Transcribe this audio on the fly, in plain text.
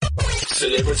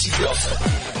celebrity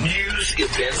gossip, news,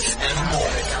 events, and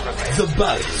more. The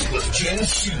Buzz with Jen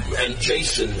Sue and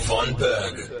Jason Von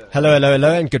Berg. Hello,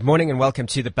 and good morning and welcome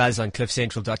to The Buzz on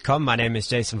CliffCentral.com. My name is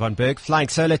Jason Von Berg, flying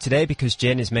solo today because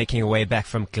Jen is making her way back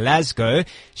from Glasgow.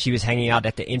 She was hanging out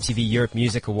at the MTV Europe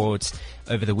Music Awards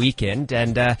over the weekend,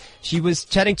 and she was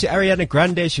chatting to Ariana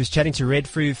Grande. She was chatting to Red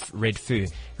Foo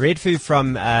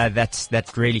from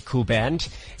that really cool band,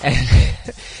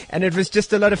 and it was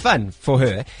just a lot of fun for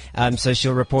her. So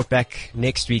she'll report back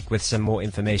next week with some more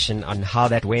information on how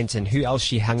that went and who else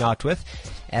she hung out with.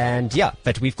 And yeah,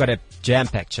 but we've got a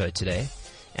jam-packed show today,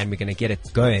 and we're going to get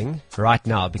it going right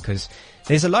now because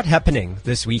there's a lot happening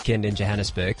this weekend in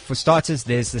Johannesburg. For starters,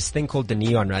 there's this thing called the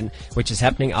Neon Run, which is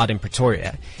happening out in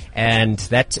Pretoria, and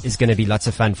that is going to be lots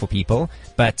of fun for people.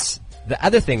 But the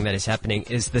other thing that is happening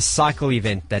is the cycle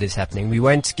event that is happening. We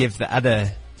won't give the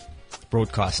other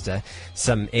broadcaster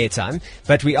some airtime,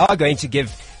 but we are going to give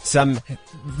some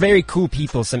very cool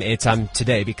people some airtime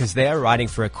today because they are riding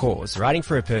for a cause, riding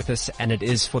for a purpose, and it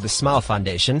is for the Smile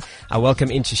Foundation. I welcome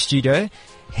into studio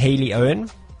Hayley Owen.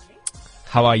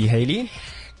 How are you, Hayley?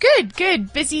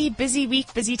 Good. Busy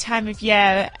week, busy time of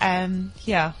year.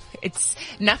 It's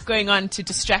enough going on to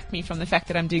distract me from the fact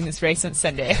that I'm doing this race on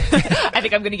Sunday. I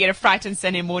think I'm going to get a fright on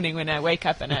Sunday morning when I wake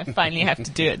up and I finally have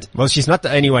to do it. Well, she's not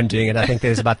the only one doing it. I think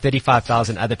there's about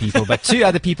 35,000 other people, but two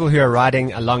other people who are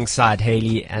riding alongside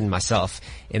Hayley and myself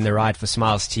in the Ride for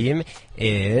Smiles team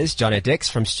is John Dix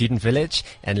from Student Village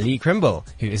and Lee Crimble,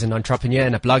 who is an entrepreneur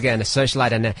and a blogger and a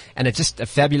socialite and just a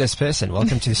fabulous person.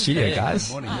 Welcome to the studio, guys.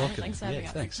 Good morning. Welcome. Thanks for having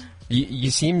us. Thanks.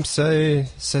 You seem so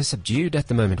subdued at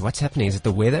the moment. What's happening? Is it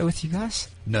the weather with you guys?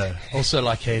 No. Also,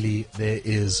 like Hayley, there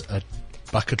is a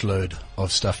bucket load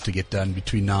of stuff to get done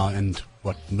between now and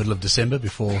middle of December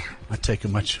before I take a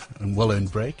much and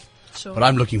well-earned break. Sure. But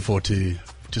I'm looking forward to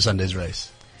Sunday's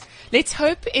race. Let's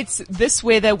hope it's this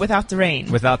weather without the rain.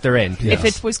 Without the rain, please. If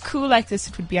it was cool like this,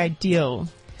 it would be ideal.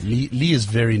 Lee is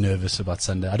very nervous about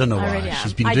Sunday. I don't know why. Really am.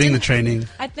 She's been doing the training.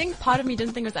 I think part of me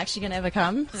didn't think it was actually going to ever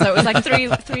come. So it was like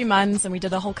three months, and we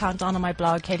did a whole countdown on my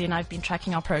blog. Katie and I have been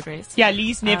tracking our progress. Yeah,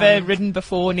 Lee's never ridden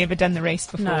before, never done the race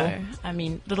before. No, I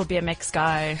mean, little BMX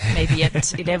guy, maybe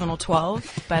at 11 or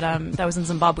 12, but that was in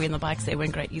Zimbabwe, and the bikes there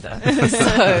weren't great either. So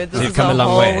this you've is come a a long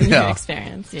whole way. new Yeah.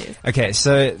 experience. Yes. Okay,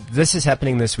 so this is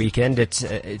happening this weekend.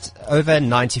 It's over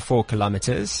 94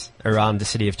 kilometers around the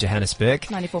city of Johannesburg.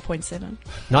 94.7.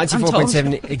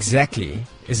 94.7 exactly.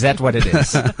 Is that what it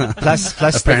is? plus the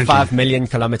Apparently. 5 million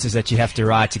kilometers that you have to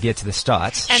ride to get to the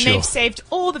start. And Sure. they've saved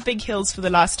all the big hills for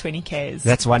the last 20 Ks.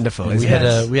 That's wonderful, We isn't had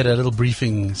it? a little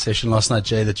briefing session last night,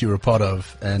 Jay, that you were a part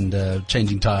of, and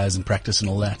changing tires and practice and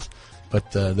all that.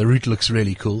 But the route looks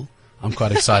really cool. I'm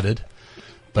quite excited.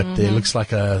 But there looks like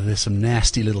there's some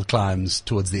nasty little climbs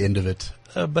towards the end of it.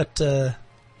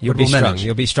 You'll But be we'll strong. manage.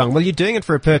 You'll be strong. Well, you're doing it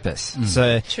for a purpose.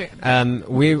 So, True.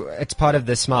 it's part of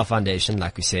the Smile Foundation,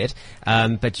 like we said.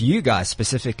 But you guys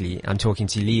specifically, I'm talking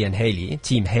to Lee and Hayley,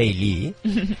 Team Hayley,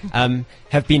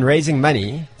 have been raising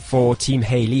money for Team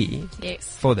Hayley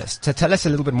Yes. for this. So tell us a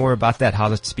little bit more about that,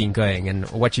 how it's been going and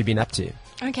what you've been up to.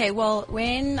 Okay, well,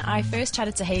 when I first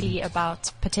chatted to Hayley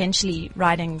about potentially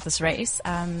riding this race,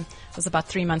 it was about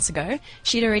 3 months ago,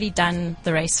 she'd already done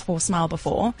the race for Smile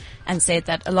before and said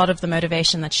that a lot of the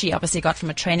motivation that she obviously got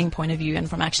from a training point of view and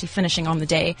from actually finishing on the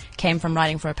day came from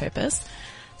riding for a purpose.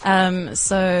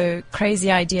 So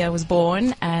Crazy Idea was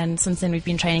born, and since then we've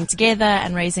been training together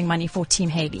and raising money for Team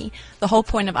Hayley. The whole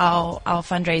point of our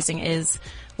fundraising is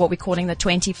what we're calling the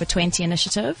 20 for 20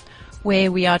 initiative,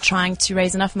 where we are trying to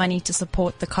raise enough money to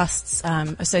support the costs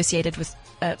associated with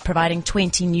providing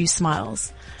 20 new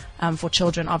smiles for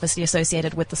children, obviously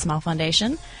associated with the Smile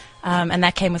Foundation. And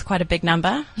that came with quite a big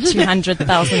number,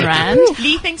 200,000 Rand.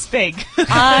 Lee thinks big.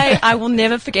 I will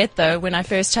never forget, though, when I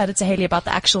first chatted to Hayley about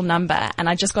the actual number, and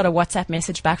I just got a WhatsApp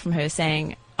message back from her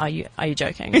saying, are you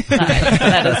joking? Like,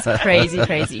 that is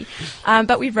crazy.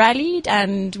 But we've rallied,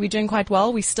 and we're doing quite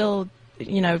well. We still,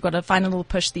 we've got a final little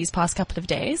push these past couple of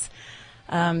days.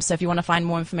 So if you want to find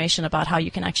more information about how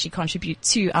you can actually contribute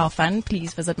to our fund,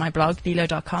 please visit my blog,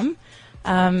 lilo.com.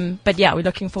 But yeah, we're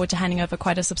looking forward to handing over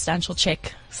quite a substantial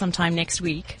check sometime next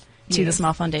week to the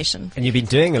Smile Foundation. And you've been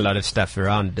doing a lot of stuff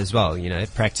around as well,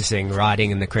 practicing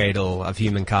riding in the cradle of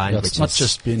humankind. It's not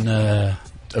just been a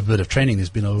bit of training. There's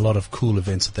been a lot of cool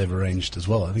events that they've arranged as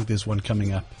well. I think there's one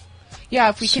coming up Yeah,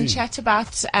 if we can Soon. chat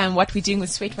about what we're doing with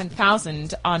Sweat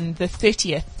 1000 on the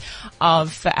 30th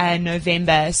of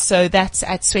November. So that's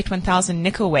at Sweat 1000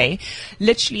 Nickelway.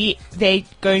 Literally, they're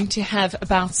going to have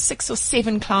about 6 or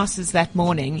 7 classes that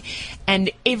morning, and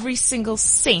every single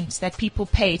cent that people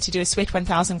pay to do a Sweat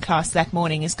 1000 class that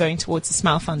morning is going towards the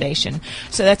Smile Foundation.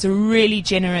 So that's a really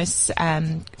generous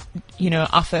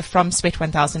offer from Sweat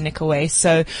 1000 Nickelway.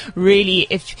 So really,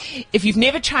 if you've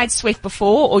never tried sweat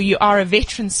before, or you are a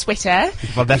veteran sweater,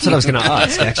 Well, that's what I was going to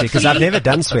ask, actually, because I've never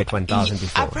done Sweat 1000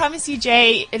 before. I promise you,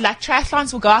 Jay, like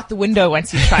triathlons will go out the window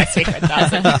once you try Sweat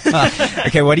 1000.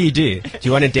 Okay, what do? Do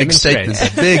you want to Big demonstrate?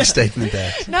 statement. Big statement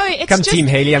there. No, it's Come, just, Team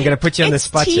Haley, I'm going to put you on the it's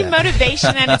spot team here.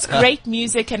 motivation, and it's great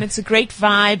music, and it's a great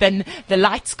vibe, and the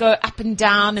lights go up and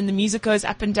down, and the music goes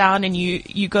up and down, and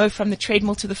you go from the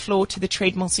treadmill to the floor to the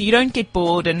treadmill, so you don't get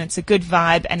bored, and it's a good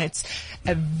vibe, and it's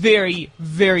a very,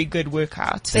 very good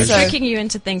workout. They're So- tricking you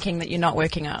into thinking that you're not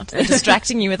working out. They're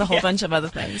distracting you with a whole bunch of other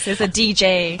things. There's a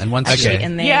DJ And once actually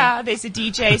again- in there. Yeah, there's a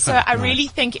DJ. So I really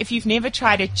think if you've never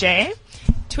tried it, Jay,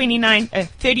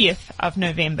 30th of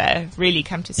November, really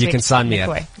come to Sweat. You can sign me up.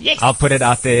 Nickelway. Yes. I'll put it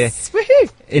out there Woohoo.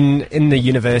 in the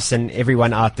universe, and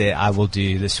everyone out there, I will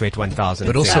do the Sweat 1000.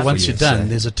 But also, thing for once you, you're done, so-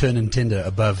 there's a turn and tender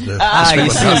above the.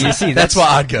 you see. That's why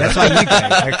I'd go. That's why you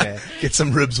go. Okay. Get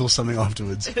some ribs or something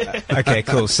afterwards. Okay,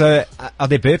 cool. So, are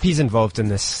there burpees involved in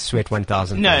this Sweat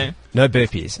 1000? No. thing? No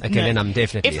burpees. Okay, No. then I'm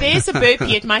definitely. If there's a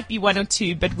burpee, it might be 1 or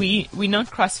 2, but we're not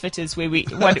CrossFitters where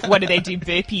what do they do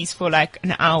burpees for like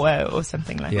an hour or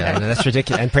something like yeah, that. no, that's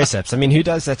ridiculous. And press-ups. I mean, who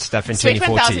does that stuff in Sweat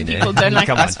 2014? 1000 people don't like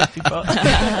Come on. CrossFit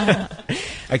people.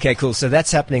 Okay, cool. So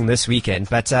that's happening this weekend.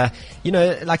 But,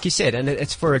 like you said, and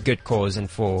it's for a good cause and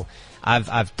for...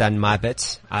 I've done my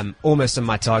bit. I'm almost on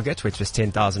my target, which was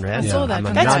 10,000 rand. I saw that. I'm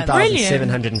on That's brilliant.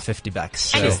 9,750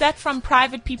 bucks. And So is that from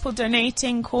private people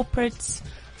donating, corporates?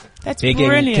 That's begging,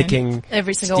 brilliant. kicking,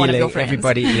 Every single one of your stealing, friends.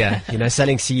 everybody,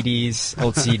 selling CDs,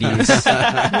 old CDs.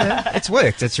 Yeah, it's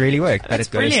worked. It's really worked. But That's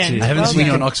it goes brilliant. to... I haven't Well seen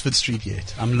you done. on Oxford Street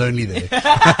yet. I'm lonely there.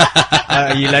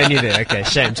 You lonely there. Okay,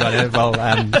 shame, John. Well,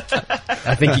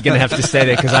 I think you're going to have to stay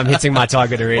there because I'm hitting my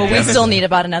target already. Well, we still need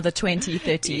about another 20,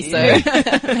 30,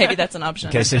 so maybe that's an option.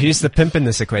 Okay, so who's the pimp in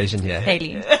this equation here?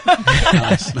 Haley.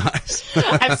 Nice.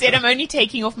 I've said I'm only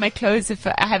taking off my clothes if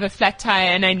I have a flat tire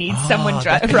and I need someone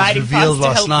That was riding revealed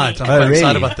past to help last night. me. I'm Oh, quite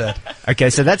excited really? about that. Okay,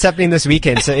 so that's happening this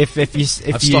weekend. So if I've you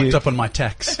stocked up on my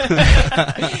tax.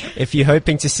 if you're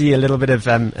hoping to see a little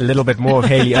bit more of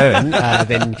Haley Owen,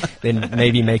 then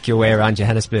maybe make your way around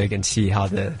Johannesburg and see how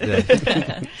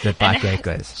the bike rate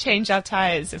goes. Change our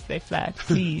tires if they're flat,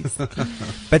 please.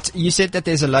 But you said that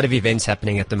there's a lot of events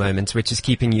happening at the moment, which is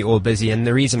keeping you all busy. And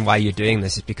the reason why you're doing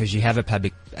this is because you have a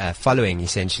public following,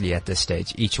 essentially, at this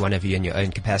stage, each one of you in your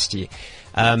own capacity.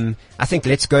 I think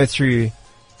let's go through.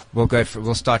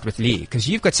 We'll start with Lee, because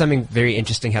you've got something very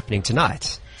interesting happening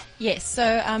tonight. Yes, so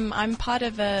I'm part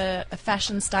of a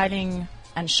fashion styling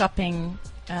and shopping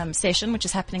session, which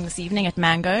is happening this evening at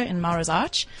Mango in Mara's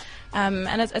Arch.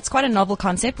 And it's quite a novel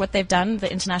concept. What they've done, the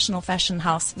international fashion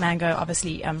house Mango,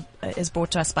 obviously is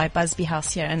brought to us by Busby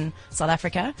House here in South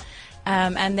Africa.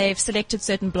 And they've selected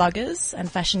certain bloggers and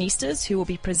fashionistas who will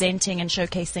be presenting and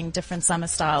showcasing different summer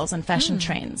styles and fashion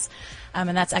trends.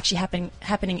 And that's actually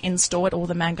happening in store at all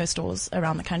the Mango stores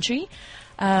around the country.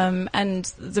 And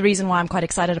the reason why I'm quite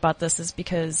excited about this is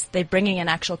because they're bringing in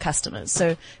actual customers.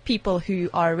 So people who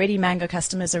are already Mango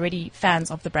customers, already fans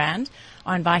of the brand,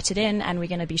 are invited in, and we're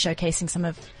going to be showcasing some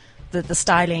of the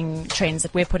styling trends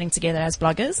that we're putting together as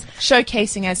bloggers.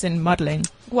 Showcasing as in modeling.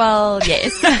 Well,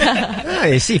 yes. Oh,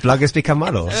 you see, bloggers become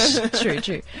models. True.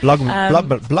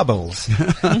 Blubbles.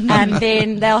 And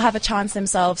then they'll have a chance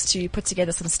themselves to put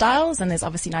together some styles, and there's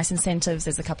obviously nice incentives.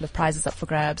 There's a couple of prizes up for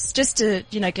grabs, just to,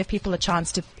 give people a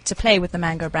chance to play with the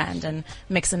Mango brand and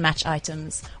mix and match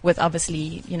items with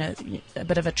obviously, a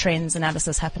bit of a trends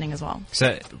analysis happening as well.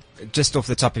 So, just off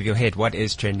the top of your head, what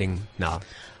is trending now?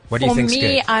 What do you For think's me,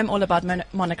 good? I'm all about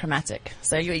monochromatic.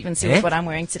 So you even see Eh? with what I'm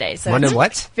wearing today. So Mono it's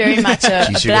what? very much a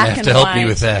Jeez, you're black going to have and to help white. me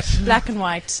with that. Black and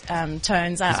white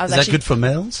tones. I was Is that actually good for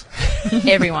males?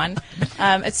 everyone.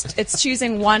 It's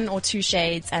choosing one or two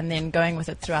shades and then going with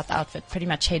it throughout the outfit, pretty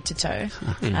much head to toe.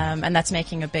 And that's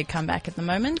making a big comeback at the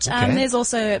moment. Okay. There's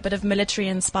also a bit of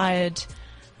military-inspired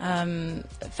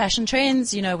fashion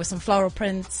trends, with some floral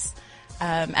prints.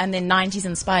 And then 90s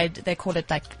inspired, they call it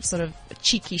like sort of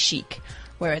cheeky chic,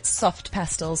 where it's soft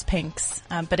pastels, pinks,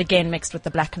 but again mixed with the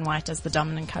black and white as the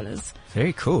dominant colors.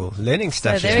 Very cool. Learning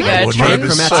stuff. So there we go. Wardrobe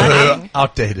is so Chromatic.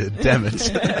 outdated. Damn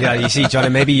it. Yeah, you see, Johnny,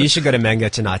 maybe you should go to Mango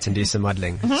tonight and do some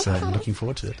modeling. So I'm looking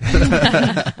forward to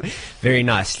it. very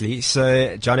nicely.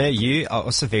 So, Johnny, you are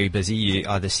also very busy. You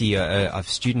are the CEO of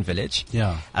Student Village.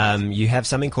 Yeah. You have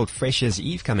something called Freshers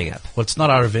Eve coming up. Well, it's not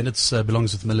our event. It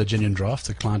belongs with Miller Genuine Draft,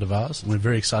 a client of ours, and we're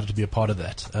very excited to be a part of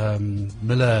that.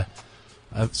 Miller,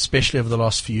 especially over the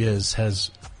last few years,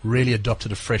 has really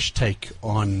adopted a fresh take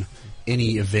on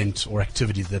any event or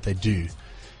activity that they do.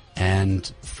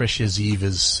 And Freshers Eve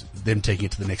is them taking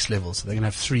it to the next level. So they're going to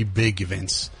have 3 big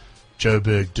events: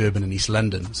 Joburg, Durban, and East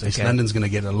London. So East London's going to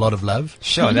get a lot of love.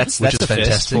 Sure, that's which the is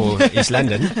fantastic first for East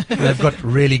London. They've got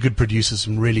really good producers,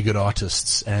 some really good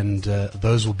artists, and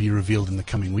those will be revealed in the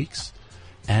coming weeks.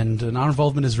 And our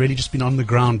involvement has really just been on the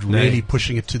ground, really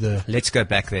pushing it to the... Let's go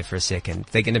back there for a second.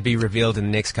 They're going to be revealed in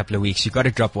the next couple of weeks. You've got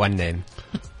to drop one name.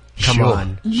 Come Sure.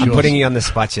 on. Sure. I'm putting you on the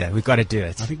spot here. We've got to do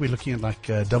it. I think we're looking at like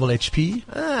Double HP.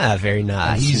 Ah, very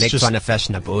nice. he's Next just- one, a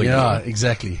fashionable. Yeah,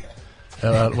 exactly.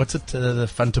 What's it? The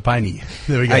Fantopani.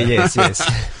 There we go. Oh, yes, yes.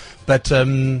 But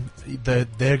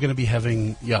they're going to be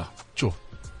having,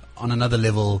 on another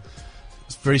level.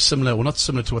 It's very similar, well, not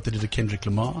similar to what they did to Kendrick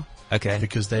Lamar, Okay.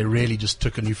 because they really just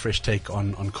took a new, fresh take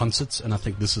on concerts, and I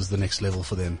think this is the next level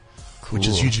for them, which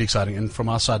is Cool. hugely exciting. And from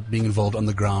our side, being involved on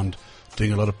the ground,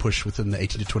 doing a lot of push within the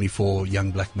 18 to 24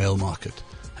 young black male market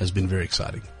has been very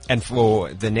exciting. And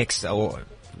for the next, or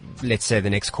let's say the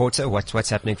next quarter, what's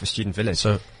happening for Student Village?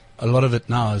 So a lot of it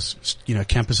now is,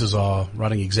 campuses are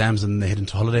writing exams and they head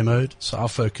into holiday mode. So our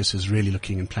focus is really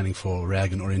looking and planning for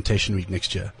RAG and Orientation Week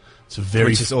next year. It's a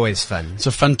very which is always fun. It's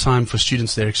a fun time for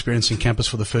students. They're experiencing campus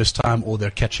for the first time, or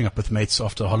they're catching up with mates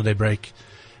after a holiday break.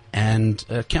 And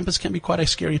campus can be quite a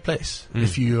scary place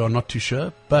if you are not too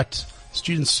sure. But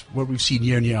students, what we've seen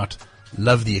year in, year out,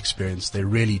 love the experience. They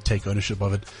really take ownership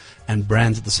of it. And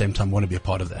brands at the same time want to be a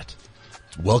part of that.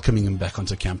 Welcoming them back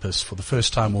onto campus for the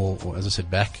first time, or as I said,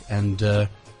 back. And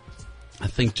I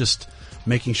think just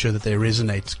making sure that they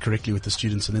resonate correctly with the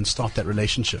students and then start that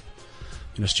relationship.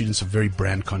 Students are very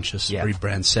brand conscious, very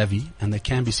brand savvy, and they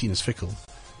can be seen as fickle.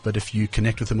 But if you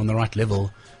connect with them on the right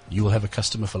level, you will have a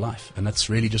customer for life. And that's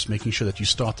really just making sure that you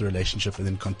start the relationship and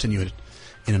then continue it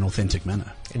in an authentic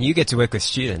manner. And you get to work with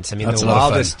students. I mean, That's the a lot of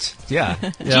fun. wildest, yeah. Do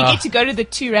you get to go to the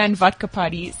 2 Rand vodka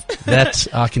parties? That,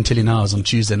 I can tell you now, is on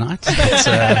Tuesday night. Do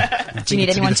you need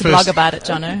anyone to blog about it,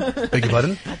 Jono? Beg your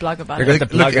pardon? I'll blog about Look it. at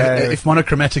the Look, blogger. if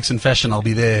Monochromatics in fashion, I'll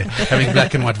be there having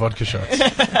black and white vodka shots.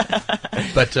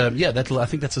 But I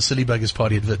think that's a Silly Buggers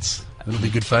party at Wits. It'll be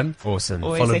good fun. Awesome.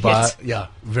 Always a Followed by, hit.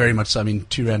 very much so. I mean,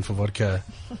 2 Rand for vodka.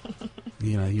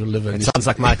 You'll live in. It sounds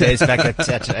like my days back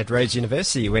at Rhodes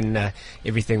University when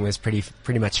everything was pretty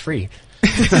much free.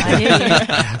 I hear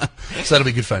you. So that'll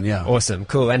be good fun, yeah. Awesome,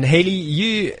 cool. And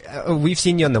Hayley, we've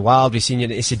seen you on the Wild, we've seen you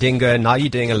in Isidingo. Now you're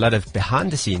doing a lot of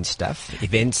behind the scenes stuff,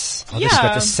 events. You've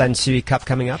got the Sansui Cup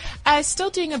coming up. Still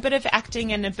doing a bit of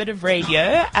acting and a bit of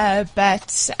radio,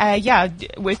 but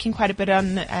working quite a bit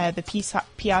on the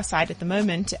PR side at the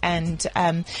moment. And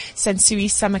Sansui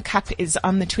Summer Cup is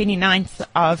on the 29th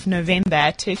of November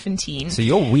at Turfentine. So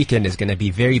your weekend is going to be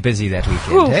very busy that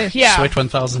weekend, eh? Yeah. Sweat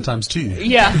 1,000 times 2.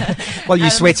 Yeah. Well, you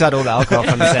sweat out all the alcohol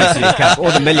from the Sansui Cup,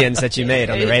 all the millions that you made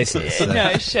on the races. So.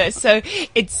 No, sure. So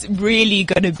it's really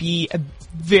going to be a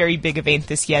very big event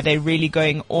this year. They're really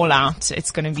going all out.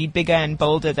 It's going to be bigger and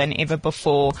bolder than ever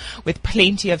before, with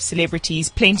plenty of celebrities,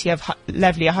 plenty of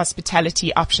lovely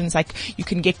hospitality options. Like you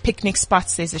can get picnic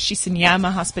spots. There's a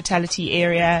Shisanyama hospitality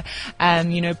area.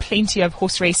 Plenty of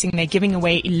horse racing. They're giving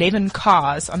away 11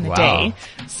 cars on the Wow. day.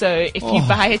 So if you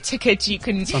buy a ticket, you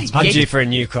can I'm due for a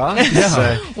new car.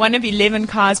 So. one of 11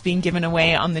 cars being given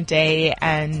away on the day.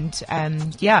 And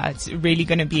it's really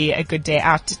going to be a good day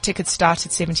out. Tickets start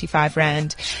at 75 Rand.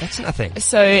 That's nothing.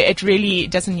 So it really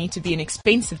doesn't need to be an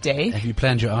expensive day. Have you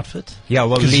planned your outfit? Yeah,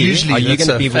 well, 'Cause Lee, usually are you that's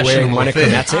going to a be wearing fashionable affair.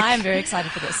 monochromatic? I'm very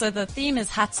excited for this. So the theme is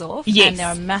hats off. Yes. And there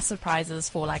are massive prizes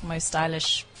for like most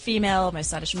stylish female, most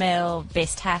stylish male,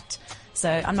 best hat. So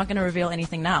I'm not going to reveal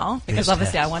anything now because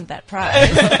obviously I want that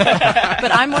prize.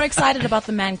 But I'm more excited about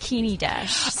the Mankini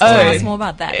Dash. So tell us more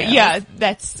about that. Yeah,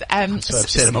 that's So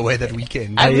upset I'm away that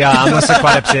weekend. Yeah, I'm also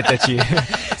quite upset that you...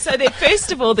 so that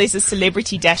first of all, there's a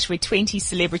celebrity dash where 20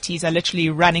 celebrities are literally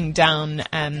running down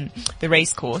the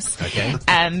race course. Okay.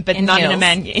 But In not in a heels.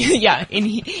 man. Yeah,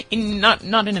 in not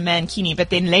in a mankini. But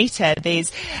then later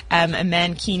there's a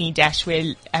mankini dash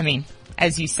where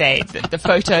as you say, the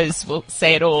photos will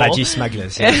say it all. Budgie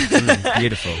smugglers. Yeah.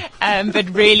 Beautiful. But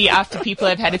really, after people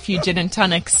have had a few gin and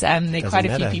tonics, there are quite a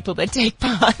few matter. people that take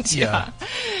part. Yeah.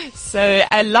 So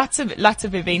lots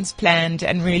of events planned,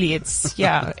 and really it's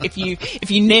if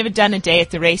you never done a day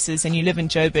at the races and you live in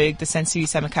Joburg, the Sansui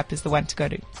Summer Cup is the one to go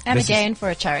to. And again for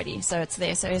a charity, so it's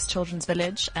the SOS Children's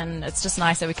Village, and it's just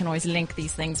nice that we can always link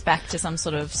these things back to some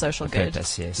sort of social good.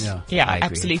 Yes. Yeah, I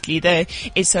agree. absolutely. The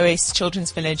SOS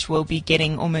Children's Village will be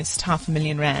getting almost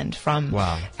R500,000 from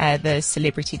the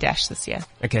Celebrity Dash this year.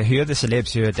 Okay, who are the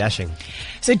celebs who are dashing?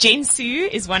 So Jen Sue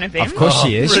is one of them. Of course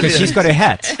she is, because she's got her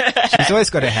hat. She's always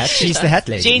got her hat. She's the hat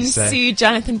lady. Jen Sue,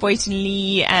 Jonathan Boyton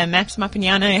Lee, Maps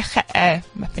Mapanyane,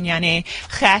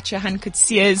 Chat Johan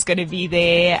Kutsia is going to be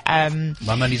there.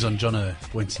 My money's on Jono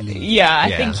Boyton Lee. Yeah,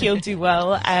 I think he'll do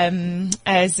well.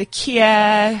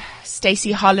 Zakia,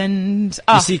 Stacey Holland.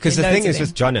 You see, because the thing is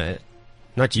with Jono,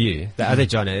 not you, the other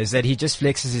Jono, is that he just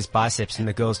flexes his biceps and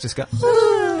the girls just go,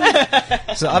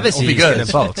 so obviously he's going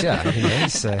to bolt,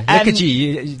 So look at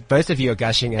you, both of you are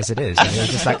gushing as it is. And you're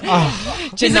just like,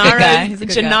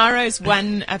 Gennaro's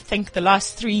won, I think, the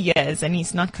last 3 years, and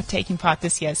he's not taking part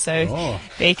this year. So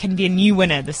there can be a new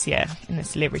winner this year in the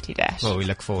Celebrity Dash. Well, we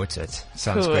look forward to it.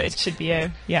 Sounds cool. great. It should be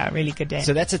a really good day.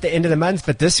 So that's at the end of the month,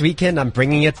 but this weekend I'm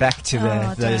bringing it back to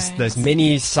those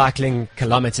many cycling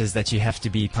kilometers that you have to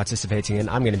be participating in.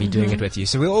 I'm going to be doing it with you.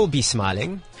 So we'll all be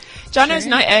smiling. Jono's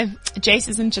not, Jace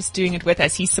isn't just doing it with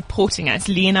us, he's supporting us.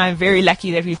 Lee and I are very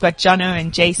lucky that we've got Jono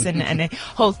and Jason and a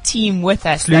whole team with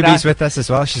us. Fluby's with us as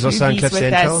well. She's also on Cliff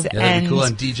Central. Yeah, that'd be cool.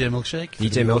 And DJ Milkshake.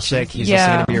 DJ Milkshake, he's also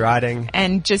going to be riding.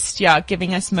 And just,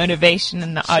 giving us motivation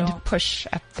and the odd push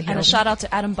up the hill. And a shout out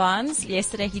to Adam Barnes.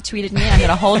 Yesterday he tweeted me, I'm going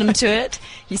to hold him to it.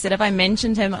 He said if I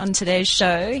mentioned him on today's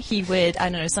show, he would, I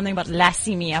don't know, something about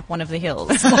lassie me up one of the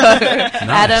hills. So,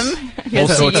 Adam,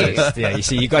 here's to you. Yeah, you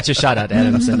see, you got your shout out,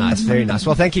 Adam. So nice. Very nice.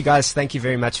 Well, thank you guys. Thank you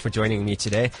very much for joining me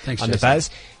today. Thanks, on Jason. The Buzz.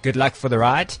 Good luck for the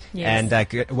ride. Yes.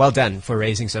 And well done for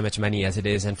raising so much money as it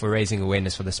is and for raising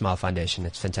awareness for the Smile Foundation.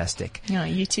 It's fantastic. Yeah,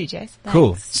 you too, Jess.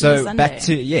 Cool. So back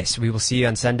to, we will see you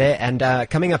on Sunday. And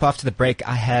coming up after the break,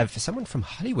 I have someone from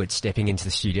Hollywood stepping into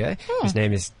the studio. His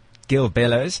name is Gil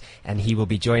Bellows, and he will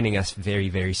be joining us very,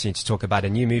 very soon to talk about a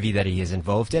new movie that he is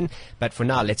involved in. But for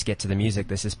now, let's get to the music.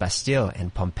 This is Bastille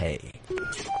and Pompeii.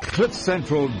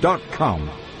 CliffCentral.com.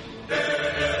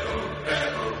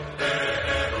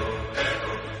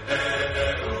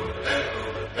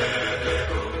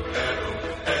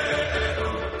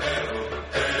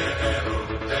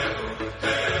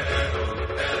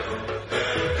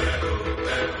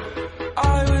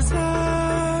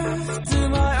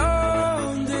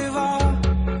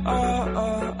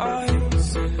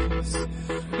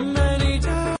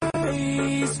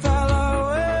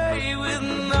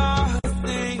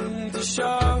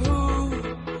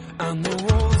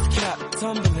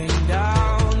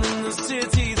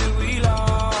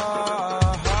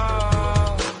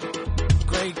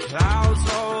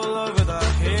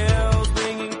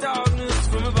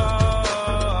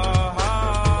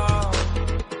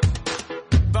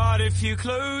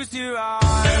 Close your eyes.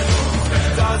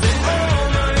 Does it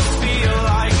almost feel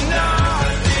like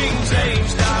nothing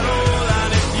changed at all?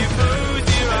 And if you close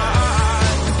your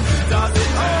eyes, does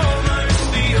it almost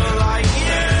feel like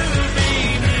you've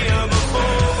been here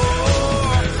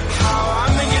before? How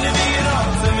am I gonna be an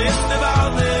optimist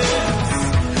about this?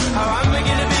 How am I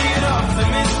gonna be an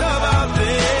optimist about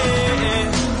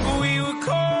this? We were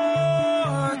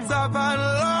caught up and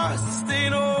lost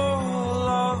in all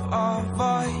of our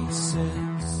vices.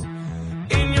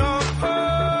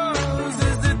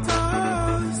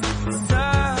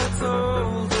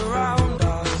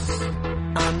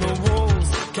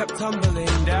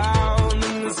 Tumbling down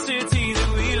in the city that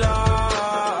we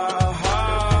love.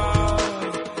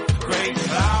 Great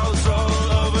clouds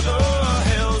roll over the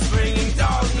hills, bringing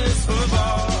darkness from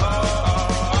above.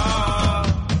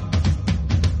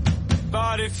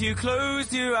 But if you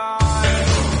close your eyes,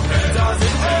 does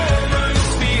it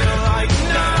almost feel like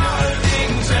nothing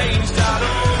changed at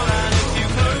all? And if you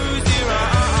close your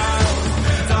eyes,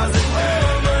 does it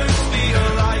almost feel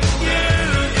like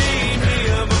you've been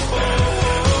here before?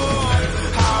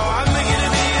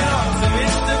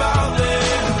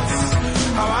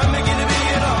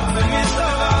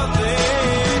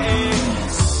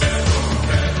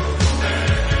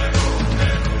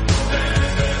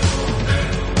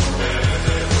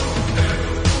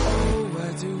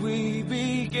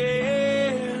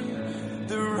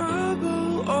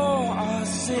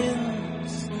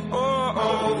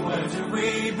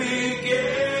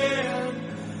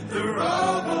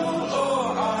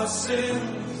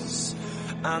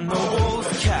 And the walls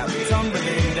kept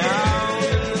tumbling down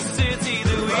in the city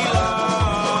that we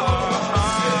love.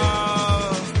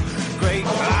 Great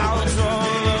clouds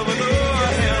roll over the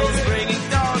hills, bringing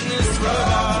darkness from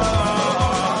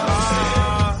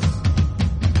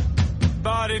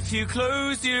if you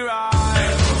close your eyes?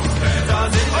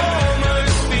 Does it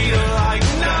almost feel like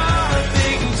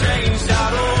nothing changed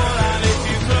at all? And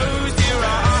if you close your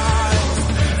eyes,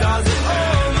 does it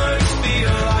almost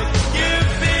feel like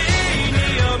you've been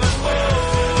here before?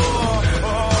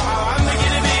 Oh, how I'm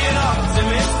beginning to be an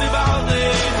optimist about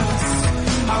this.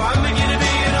 How I'm beginning to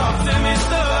be an optimist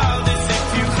about this. If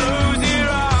you close your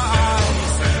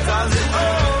eyes, does it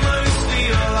almost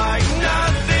feel like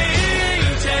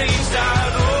nothing changed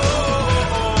at all?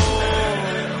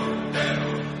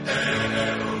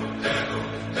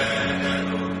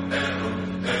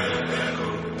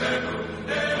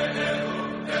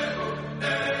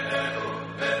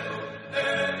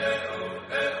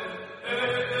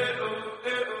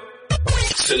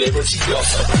 Celebrity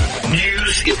gossip,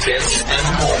 news, events, and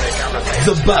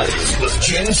more. The Buzz with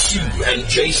Jen Su and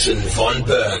Jason Von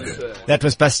Berg. That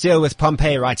was Bastille with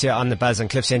Pompeii right here on the Buzz on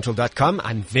CliffCentral.com.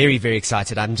 I'm very, very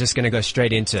excited. I'm just going to go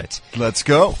straight into it. Let's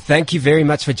go. Thank you very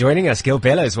much for joining us. Gil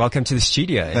Bellows, welcome to the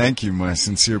studio. Thank you. My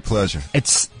sincere pleasure.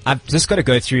 I've just got to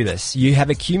go through this. You have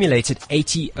accumulated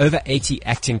over 80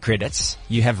 acting credits.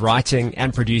 You have writing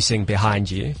and producing behind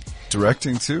you.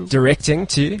 Directing too. Directing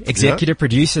too. Executive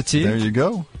producer too. There you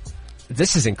go.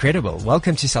 This is incredible.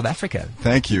 Welcome to South Africa.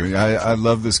 Thank you. I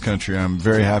love this country. I'm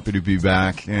very happy to be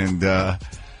back. And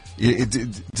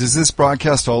does this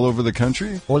broadcast all over the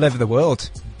country? All over the world.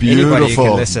 Anybody who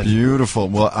can listen. Beautiful.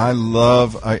 Well,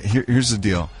 here's the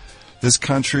deal. This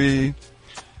country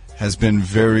has been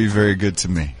very, very good to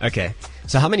me. Okay.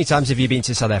 So how many times have you been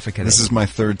to South Africa? This is my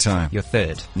third time. Your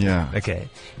third? Yeah. Okay.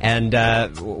 And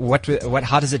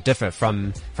how does it differ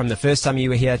from the first time you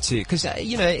were here to, because,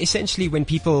 essentially when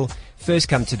people first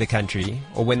come to the country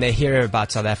or when they hear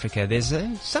about South Africa, there's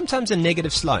sometimes a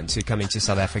negative slant to coming to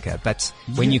South Africa. But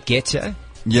when you get here.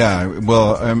 Yeah.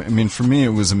 Well, I mean, for me, it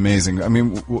was amazing. I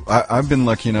mean, I've been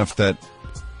lucky enough that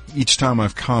each time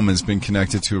I've come has been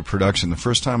connected to a production. The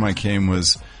first time I came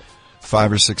was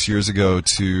 5 or 6 years ago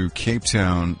to Cape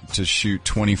Town to shoot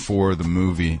 24, the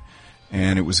movie,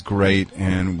 and it was great,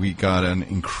 and we got an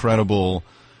incredible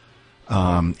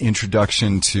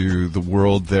introduction to the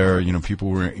world there. You know, people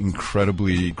were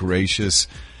incredibly gracious.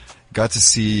 Got to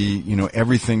see,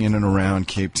 everything in and around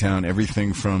Cape Town,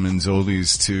 everything from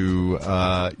Nzoli's to,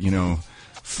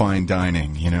 fine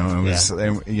dining, it was,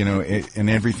 and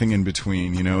everything in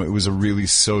between, it was a really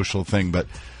social thing. But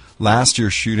last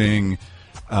year shooting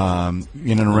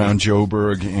in and around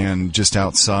Joburg and just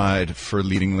outside for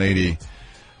Leading Lady,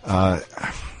 I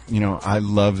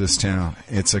love this town.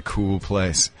 It's a cool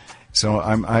place. So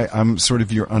I'm sort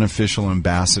of your unofficial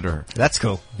ambassador. That's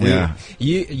cool. Yeah.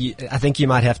 I think you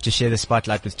might have to share the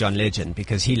spotlight with John Legend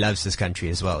because he loves this country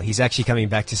as well. He's actually coming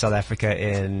back to South Africa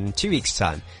in 2 weeks'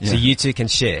 time. Yeah. So you two can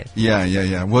share.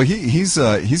 Yeah. Well, he's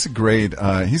a great,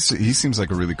 he seems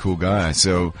like a really cool guy.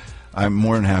 So I'm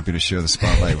more than happy to share the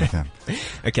spotlight with him.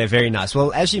 Okay, very nice.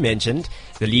 Well, as you mentioned,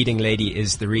 The Leading Lady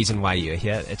is the reason why you're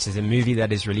here. It's a movie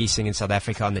that is releasing in South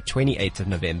Africa on the 28th of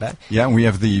November. Yeah, we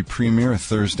have the premiere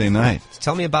Thursday night.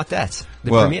 Tell me about that.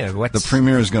 Premiere. The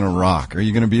premiere is going to rock. Are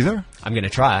you going to be there? I'm going to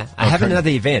try. I have another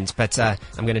event, but I'm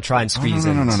going to try and squeeze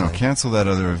in. No. Cancel that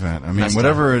other event. I mean,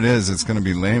 whatever it is, it's going to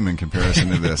be lame in comparison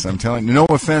to this. I'm telling you, no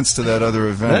offense to that other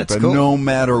event, but cool. No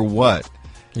matter what.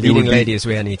 Leading Lady is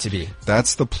where I need to be.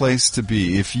 That's the place to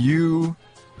be. If you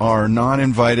are not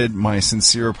invited, my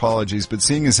sincere apologies, but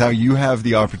seeing as how you have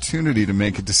the opportunity to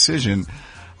make a decision,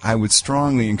 I would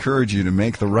strongly encourage you to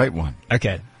make the right one.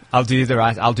 Okay. I'll do the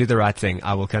right thing.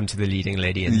 I will come to the Leading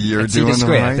Lady and You're Cedar doing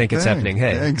Square. The right I think thing. It's happening.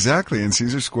 Hey. Yeah, exactly. In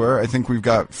Caesar Square, I think we've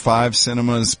got 5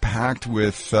 cinemas packed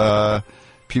with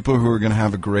people who are going to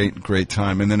have a great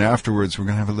time. And then afterwards, we're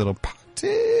going to have a little party.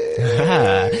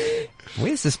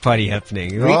 Where's this party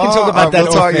happening? We can talk about that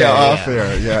off air. Off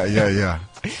air. Yeah.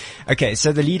 Okay,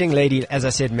 so The Leading Lady, as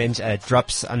I said,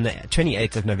 drops on the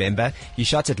 28th of November. You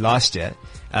shot it last year.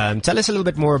 Tell us a little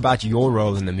bit more about your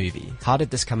role in the movie. How did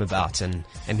this come about and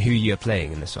who you're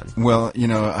playing in this one? Well,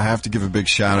 I have to give a big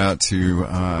shout out to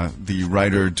the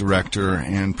writer, director,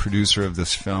 and producer of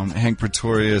this film, Hank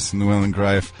Pretorius and Llewellyn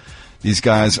Greif. These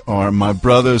guys are my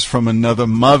brothers from another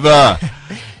mother.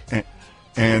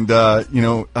 And, I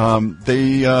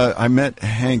met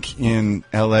Hank in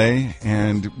LA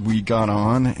and we got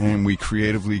on and we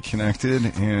creatively connected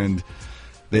and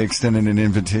they extended an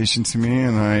invitation to me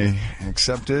and I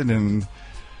accepted and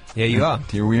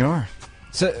here we are.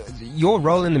 So your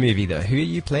role in the movie though, who are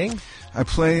you playing? I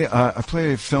play a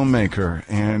filmmaker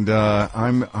and,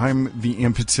 I'm the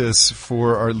impetus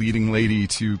for our Leading Lady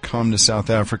to come to South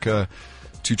Africa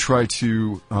to try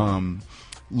to,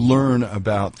 learn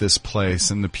about this place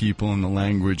and the people and the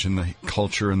language and the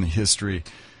culture and the history.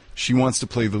 she wants to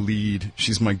play the lead.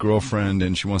 She's my girlfriend,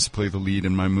 and she wants to play the lead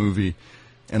in my movie.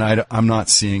 And I'm not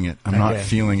seeing it. I'm not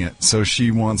feeling it. So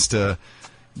she wants to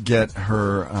get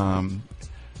her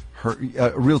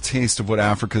a real taste of what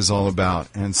Africa's all about.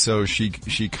 And so she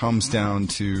comes down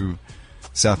to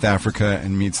South Africa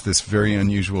and meets this very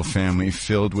unusual family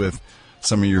filled with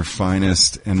some of your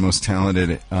finest and most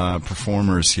talented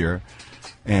performers here.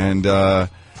 And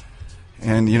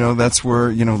you know, that's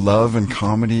where, you know, love and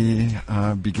comedy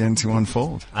begin to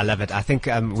unfold. I love it. I think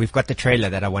we've got the trailer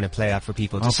that I want to play out for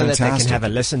people just so fantastic. that they can have a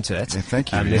listen to it. Yeah,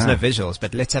 thank you. There's no visuals,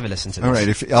 but let's have a listen to this. All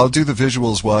right, I'll do the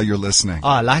visuals while you're listening. Oh,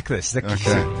 I like this.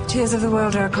 Okay. Tears of the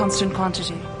world are a constant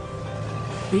quantity.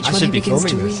 Reach I when should he be begins to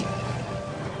filming this. weep.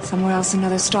 Somewhere else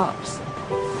another stops.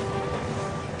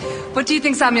 What do you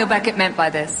think Samuel Beckett meant by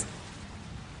this?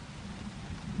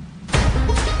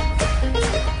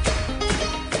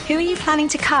 Who are you planning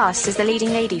to cast as the leading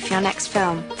lady for your next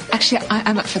film? Actually,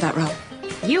 I'm up for that role.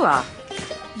 You are.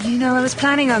 You know, I was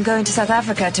planning on going to South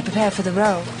Africa to prepare for the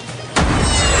role.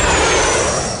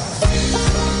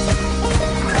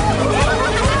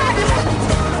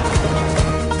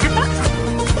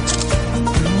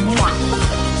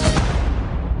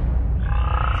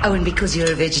 Oh, and because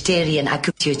you're a vegetarian, I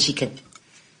cooked you a chicken.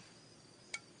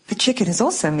 The chicken is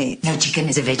also meat. No, chicken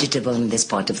is a vegetable in this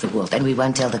part of the world, and we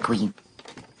won't tell the Queen.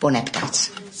 Bon appétit.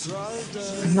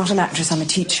 I'm not an actress, I'm a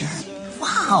teacher.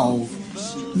 Wow.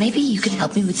 Maybe you can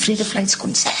help me with Frida Flight's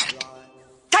concert.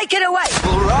 Take it away!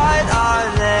 We'll write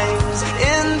our names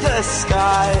in the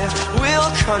sky.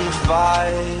 We'll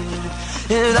confide.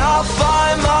 And I'll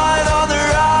find mine on the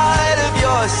right of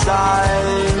your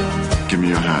side. Give me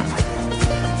your hand.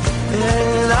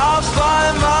 And I'll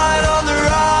find mine on the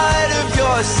right of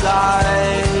your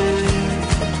side.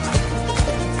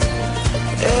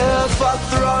 If I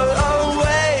throw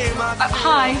away my...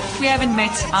 Hi, we haven't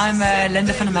met. I'm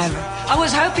Linda van der Molen. I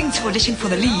was hoping to audition for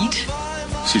the lead.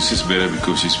 She's just better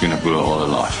because she's been a bullet all her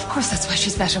life. Of course, that's why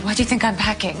she's better. Why do you think I'm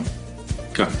packing?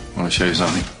 Go, I want to show you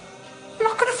something. I'm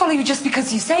not going to follow you just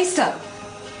because you say so.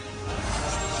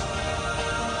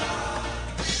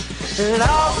 And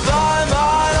I'll find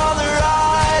mine on the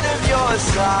right of your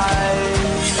side.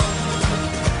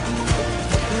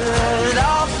 And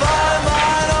I'll find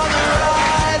mine on the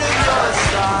right of your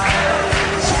side.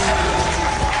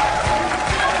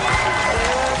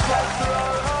 If I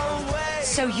throw away...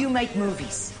 So you make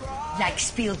movies, like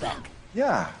Spielberg.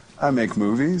 Yeah, I make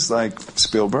movies like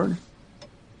Spielberg.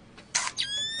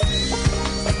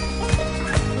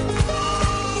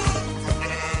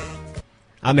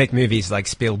 I make movies like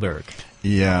Spielberg.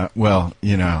 Yeah, well,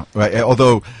 you know,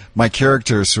 although my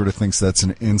character sort of thinks that's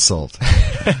an insult.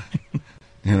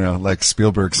 You know, like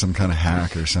Spielberg, some kind of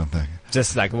hack or something.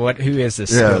 Just like, what? Who is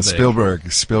this Yeah, Spielberg,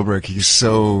 he's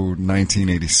so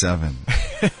 1987.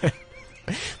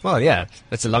 Well, yeah,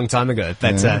 that's a long time ago.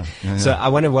 But so I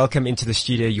want to welcome into the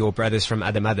studio your brothers from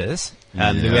Other Mothers,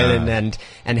 Llewellyn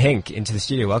and Henk, into the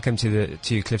studio. Welcome to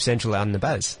Cliff Central on the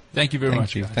Buzz. Thank you very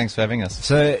much. Thanks for having us.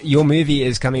 So your movie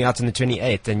is coming out on the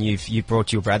 28th, and you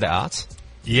brought your brother out.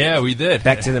 Yeah, we did.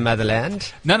 Back to the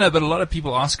motherland. No, but a lot of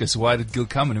people ask us, why did Gil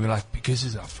come? And we're like, because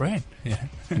he's our friend. Yeah.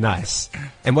 Nice.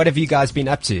 And what have you guys been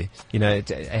up to? You know,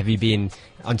 have you been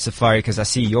on safari? Because I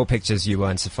see your pictures, you were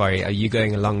on safari. Are you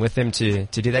going along with them to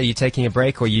do that? Are you taking a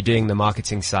break, or are you doing the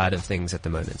marketing side of things at the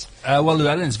moment? Well,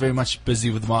 Llewellyn's very much busy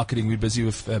with marketing. We're busy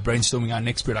with brainstorming our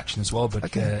next production as well.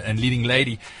 But and Leading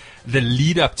Lady, the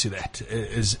lead up to that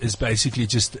is basically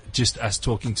just us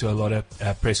talking to a lot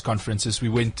of press conferences. We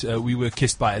were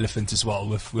kissed by elephant as well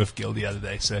with Gil the other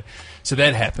day. So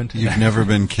that happened. You've never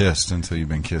been kissed until you've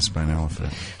been kissed by an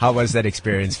elephant. How was that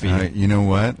experience for you? You know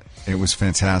what? It was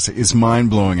fantastic. It's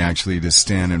mind-blowing, actually, to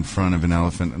stand in front of an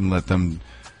elephant and let them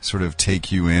sort of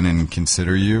take you in and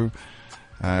consider you.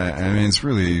 I mean,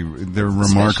 they're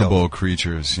remarkable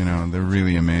creatures, you know, they're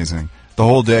really amazing. The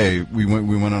whole day, we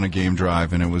went on a game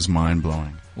drive, and it was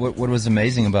mind-blowing. What was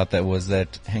amazing about that was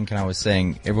that Henk and I was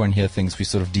saying, everyone here thinks we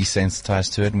sort of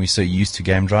desensitized to it and we're so used to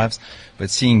game drives. But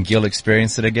seeing Gil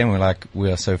experience it again, we're like,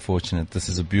 we are so fortunate. This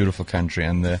is a beautiful country,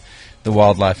 and the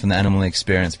wildlife and the animal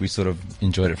experience, we sort of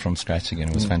enjoyed it from scratch again.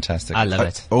 It was fantastic. I love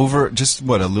it. Over just a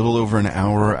little over an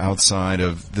hour outside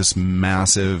of this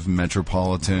massive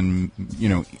metropolitan, you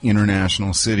know,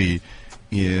 international city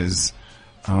is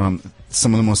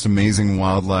some of the most amazing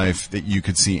wildlife that you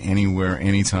could see anywhere,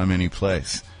 anytime, any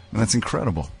place. And that's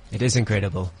incredible. It is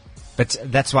incredible. But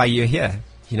that's why you're here,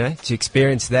 you know, to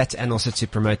experience that and also to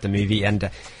promote the movie.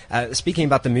 And speaking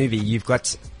about the movie, you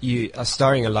are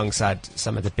starring alongside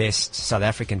some of the best South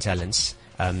African talents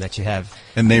that you have.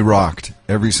 And they rocked,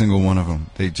 every single one of them.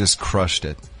 They just crushed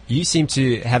it. You seem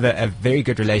to have a very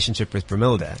good relationship with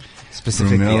Brumilda,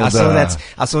 specifically. Brumilda.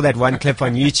 I saw that one clip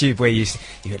on YouTube where you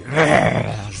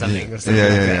went, something like Yeah,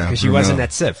 that. Because she Brumilda. wasn't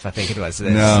at SIF, I think it was.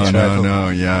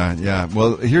 Yeah.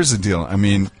 Well, here's the deal. I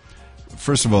mean,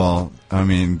 first of all, I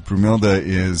mean, Brumilda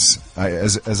is,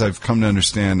 as I've come to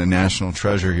understand, a national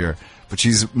treasure here. But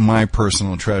she's my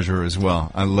personal treasure as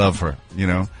well. I love her, you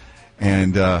know.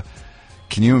 And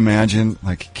can you imagine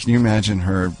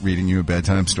her reading you a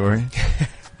bedtime story?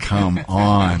 Come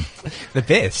on. The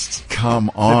best. Come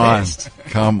on.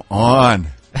 Come on.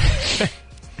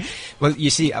 Well,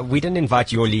 you see, we didn't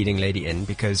invite your leading lady in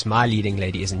because my leading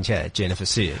lady isn't here, Jennifer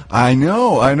Sue. I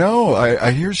know.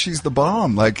 I hear she's the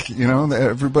bomb. Like, you know,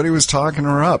 everybody was talking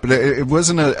her up. It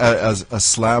wasn't a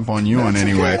slap on you in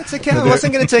any way. It's okay. I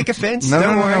wasn't going to take offense.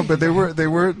 No. But they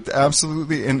were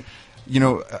absolutely. And you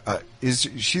know,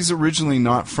 she's originally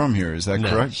not from here. Is that No,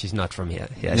 correct? she's not from here.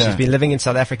 Yeah, she's been living in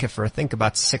South Africa for I think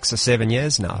about 6 or 7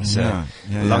 years now. So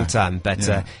a long time.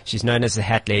 But she's known as the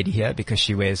hat lady here because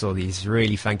she wears all these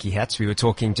really funky hats. We were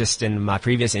talking just in my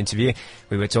previous interview.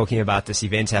 We were talking about this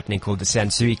event happening called the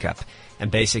Sansui Cup. And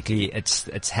basically,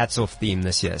 it's hats off theme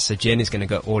this year. So Jen is going to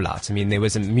go all out. I mean, there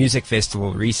was a music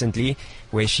festival recently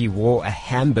where she wore a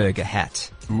hamburger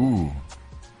hat. Ooh.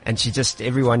 And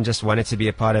everyone just wanted to be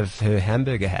a part of her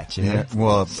hamburger hat, you know? Yeah,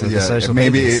 well, So the social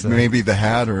maybe media, so- maybe the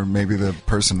hat or maybe the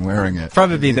person wearing it.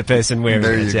 Probably the person wearing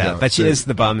There it, you yeah. go. But she There- is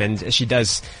the bum, and she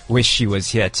does wish she was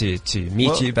here to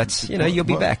meet you, but, you know, you'll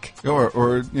be back.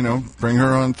 Or, you know, bring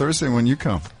her on Thursday when you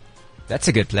come. That's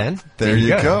a good plan. There you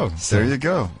go. So, There you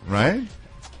go. Right?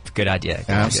 Good idea. Good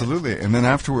Absolutely. And then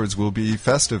afterwards we'll be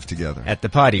festive together. At the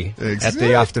party. At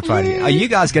the after party. Are you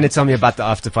guys going to tell me about the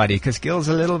after party? Because Gil's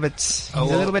a little bit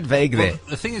vague there.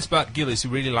 The thing is about Gil is he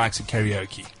really likes a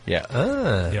karaoke. Yeah.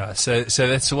 Yeah. So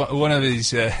that's one of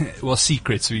his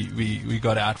secrets we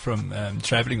got out from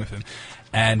traveling with him.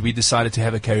 And we decided to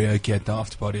have a karaoke at the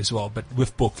after party as well, but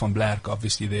with Book van Blerk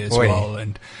obviously there as well,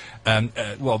 and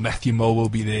Matthew Moe will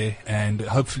be there, and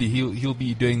hopefully he'll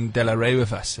be doing De La Rey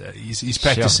with us. He's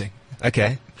practicing. Sure.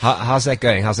 Okay. How's that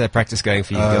going? How's that practice going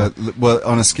for you, Gil? Well,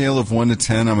 on a scale of 1 to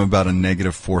 10, I'm about a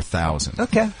negative 4,000.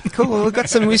 Okay, cool. Well,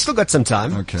 we still got some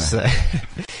time. Okay. So,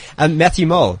 Matthew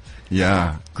Mole.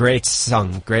 Yeah. Great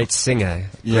song, great singer,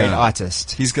 great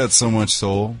artist. He's got so much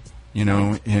soul, you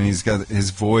know, and his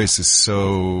voice is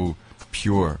so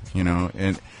pure, you know,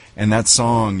 and that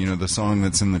song, you know, the song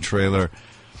that's in the trailer,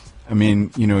 I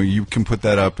mean, you know, you can put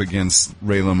that up against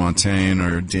Ray LaMontagne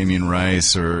or Damien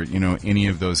Rice or, you know, any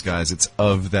of those guys. It's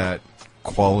of that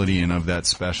quality and of that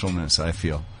specialness, I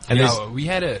feel. And we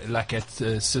had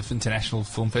at SIF International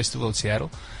Film Festival in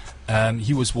Seattle.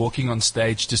 He was walking on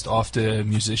stage just after a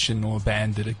musician or a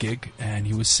band did a gig, and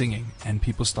he was singing, and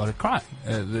people started crying.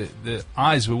 The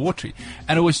eyes were watery,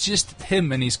 and it was just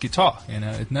him and his guitar, you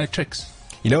know, no tricks.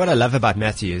 You know what I love about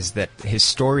Matthew is that his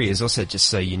story is also just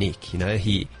so unique. You know,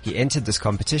 he entered this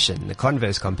competition, the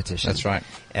Converse competition. That's right.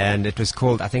 And it was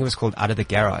called Out of the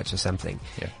Garage or something.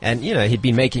 Yeah. And, you know, he'd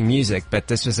been making music, but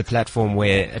this was a platform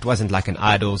where it wasn't like an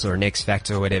Idols or an X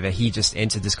Factor or whatever. He just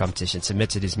entered this competition,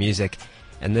 submitted his music,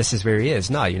 and this is where he is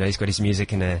now. You know, he's got his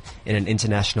music in an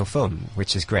international film,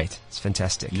 which is great. It's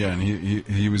fantastic. Yeah, and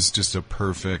he was just a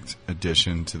perfect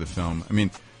addition to the film. I mean,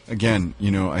 again,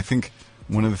 you know, I think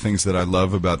one of the things that I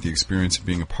love about the experience of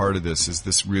being a part of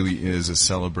this really is a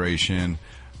celebration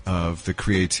of the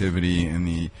creativity and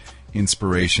the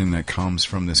inspiration that comes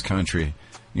from this country.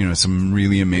 You know, some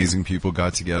really amazing people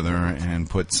got together and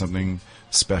put something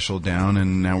special down,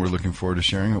 and now we're looking forward to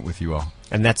sharing it with you all.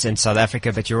 And that's in South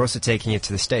Africa, but you're also taking it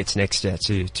to the States next year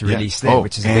to release there,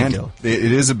 which is a big deal.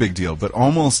 It is a big deal, but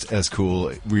almost as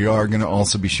cool, we are going to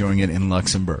also be showing it in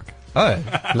Luxembourg. Oh,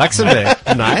 Luxembourg.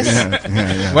 Nice.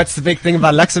 Yeah. What's the big thing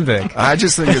about Luxembourg? I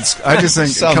just think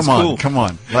come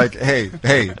on. Like, hey,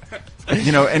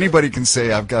 you know, anybody can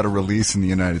say I've got a release in the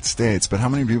United States, but how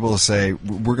many people say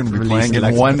we're going to be playing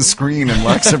in one screen in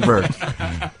Luxembourg?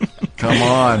 Come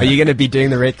on. Are you going to be doing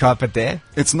the red carpet there?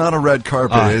 It's not a red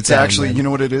carpet. It's actually, man. You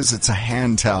know what it is? It's a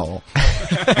hand towel.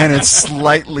 And it's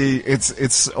slightly,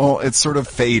 it's sort of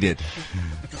faded.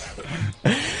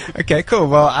 Okay, cool.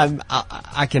 Well,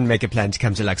 I can make a plan to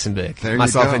come to Luxembourg.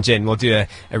 Myself and Jen will do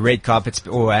a red carpet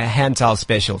or a hand towel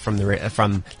special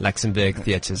from Luxembourg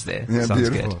theaters there. Yeah, sounds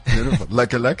beautiful, good. Beautiful.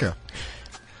 Lekker.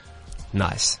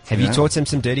 Nice. Have you taught him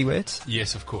some dirty words?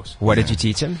 Yes, of course. What did you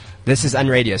teach him? This is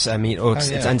unradio, so I mean,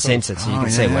 it's uncensored, so you can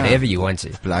say whatever you want to.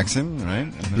 Bliksem, right?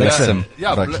 Bliksem.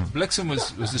 Yeah, Bliksem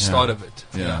was the start of it.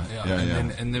 Yeah.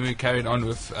 And then we carried on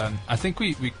with. I think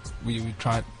we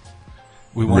tried.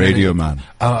 Radio man.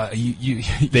 You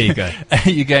There you go.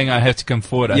 You're going, I have to come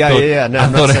forward. Yeah. No, I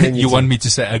I'm not thought sending you you to- want me to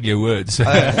say uglier words. You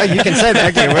can say the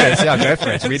ugly words. Yeah, go for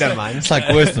it. We don't mind. It's like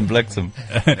worse than Bliksem.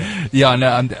 Yeah,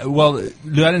 no. Well,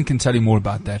 Llewellyn can tell you more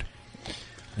about that.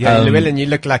 Yeah, Llewellyn, you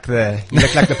look like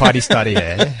the party starter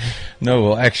here. No,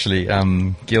 well, actually,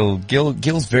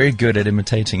 Gil's very good at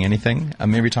imitating anything.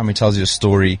 Every time he tells you a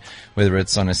story, whether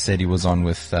it's on a set he was on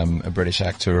with a British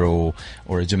actor or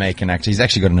a Jamaican actor, he's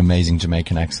actually got an amazing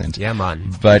Jamaican accent. Yeah,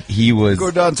 man. But he was...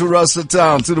 Go down to Russell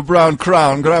Town, to the Brown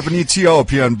Crown, grab an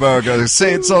Ethiopian burger,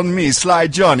 say it's on me, Sly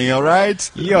Johnny,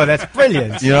 alright? Yo, that's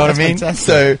brilliant. You know what I mean? Fantastic.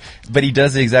 So, but he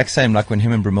does the exact same, like when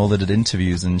him and Bramilda did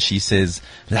interviews and she says,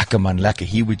 "Laka man, laka,"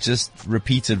 he would just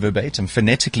repeat it verbatim.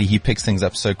 Phonetically, he picks things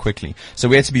up so quickly. So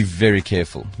we had to be very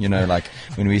careful, like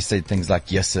when we say things like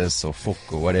yeses or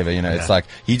fuck or whatever, it's like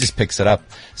he just picks it up.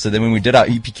 So then when we did our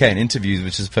EPK and interviews,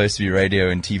 which is supposed to be radio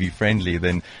and TV friendly,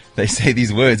 then they say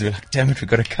these words, we're like, damn it, we've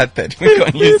got to cut that. We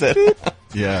can't use it.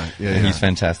 Yeah. And he's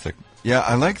fantastic. Yeah,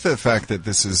 I like the fact that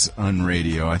this is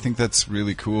unradio. I think that's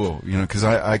really cool, because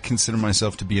I consider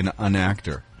myself to be an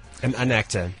unactor. An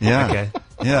unactor. Yeah. Okay.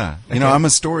 Yeah. Okay. I'm a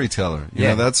storyteller.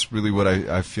 Yeah. That's really what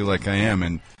I feel like I am.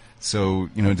 And so,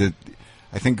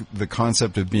 I think the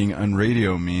concept of being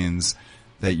unradio means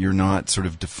that you're not sort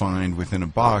of defined within a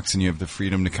box and you have the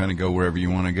freedom to kind of go wherever you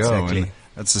want to go. Exactly. And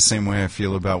that's the same way I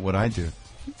feel about what I do.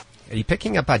 Are you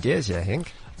picking up ideas here, Henk?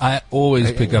 I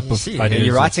always pick up ideas.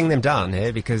 You're writing them down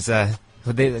here because I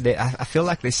feel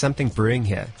like there's something brewing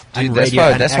here. Dude,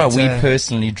 that's why we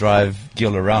personally drive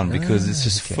Gil around, because it's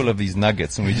just full of these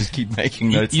nuggets and we just keep making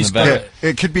notes in the back.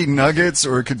 It could be nuggets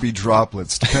or it could be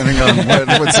droplets, depending on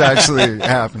what's actually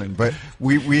happening. But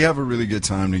we have a really good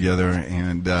time together,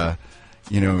 and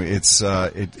it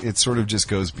sort of just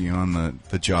goes beyond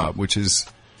the job, which is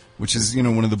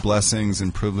one of the blessings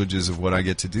and privileges of what I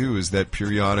get to do, is that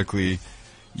periodically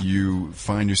you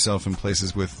find yourself in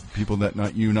places with people that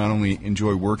not only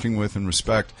enjoy working with and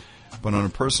respect, but on a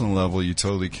personal level you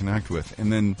totally connect with.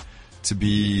 And then to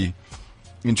be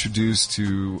introduced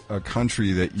to a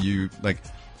country that you like,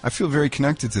 I feel very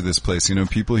connected to this place.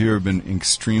 People here have been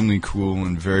extremely cool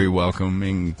and very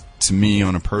welcoming to me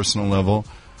on a personal level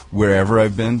wherever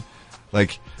I've been.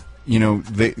 Like,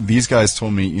 these guys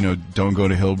told me, don't go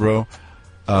to Hillbrow.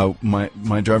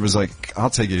 My driver's like, I'll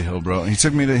take you to Hillbrow. And he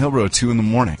took me to Hillbrow at 2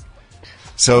 a.m.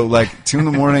 So, 2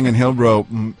 a.m. in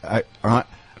Hillbrow,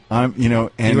 I'm, and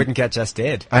you wouldn't catch us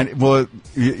dead. Well,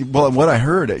 what I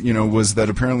heard, was that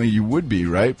apparently you would be,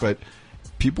 right? But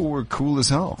people were cool as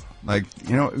hell.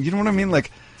 You know what I mean?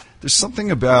 There's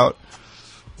something about,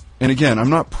 and again, I'm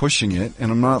not pushing it,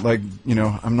 and I'm not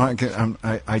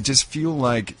I just feel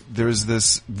like there's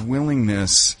this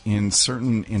willingness in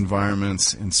certain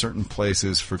environments, in certain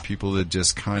places, for people to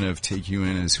just kind of take you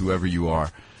in as whoever you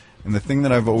are. And the thing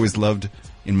that I've always loved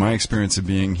in my experience of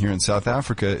being here in South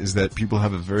Africa is that people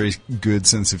have a very good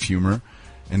sense of humor,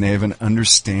 and they have an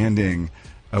understanding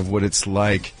of what it's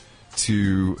like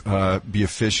to be a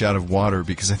fish out of water,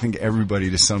 because I think everybody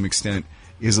to some extent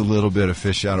is a little bit a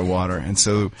fish out of water. And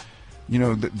so,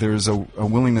 there's a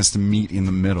willingness to meet in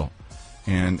the middle.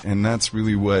 And that's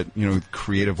really what,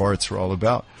 creative arts are all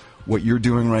about. What you're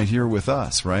doing right here with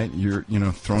us, right? You're,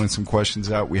 throwing some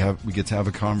questions out. We get to have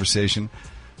a conversation.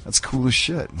 That's cool as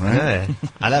shit, right? Yeah,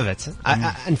 I love it.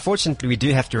 Unfortunately, we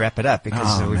do have to wrap it up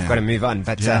because we've got to move on.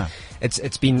 But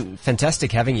it's been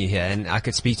fantastic having you here, and I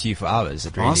could speak to you for hours.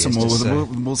 It really awesome. is.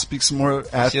 We'll speak some more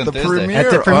at the Thursday. premiere.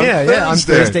 At the premiere, on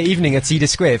Thursday. Thursday evening at Cedar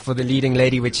Square for The Leading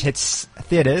Lady, which hits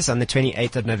theatres on the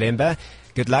 28th of November.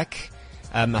 Good luck.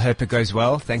 I hope it goes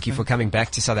well. Thank you for coming back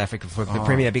to South Africa for the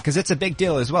premiere, because it's a big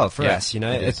deal as well for us.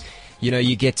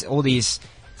 You get all these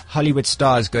Hollywood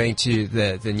stars going to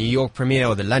the New York premiere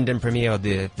or the London premiere or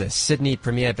the Sydney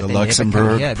premiere, but the they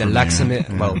Luxembourg never come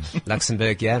here.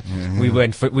 Luxembourg, yeah. We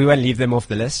won't leave them off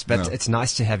the list, but it's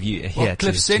nice to have you here. Well,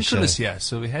 Cliff Central is here,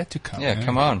 so we had to come. Yeah,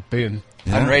 come on. Boom.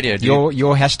 On radio, dude.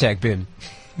 Your hashtag, boom.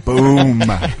 Boom.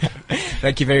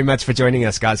 Thank you very much for joining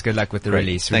us, guys. Good luck with the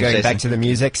release. We're Thanks, going back Jason. to the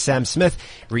music. Sam Smith,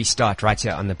 Restart, right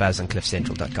here on The Buzz on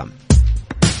CliffCentral.com.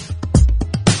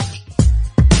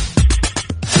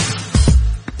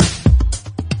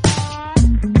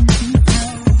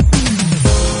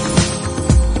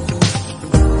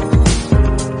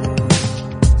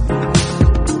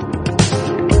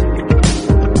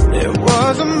 It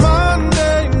was a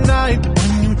Monday night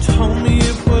when you told me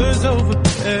it was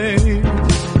overpaid.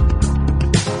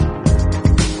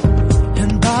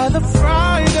 And by the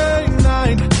Friday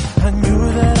night, I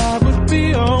knew that I would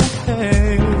be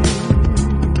okay.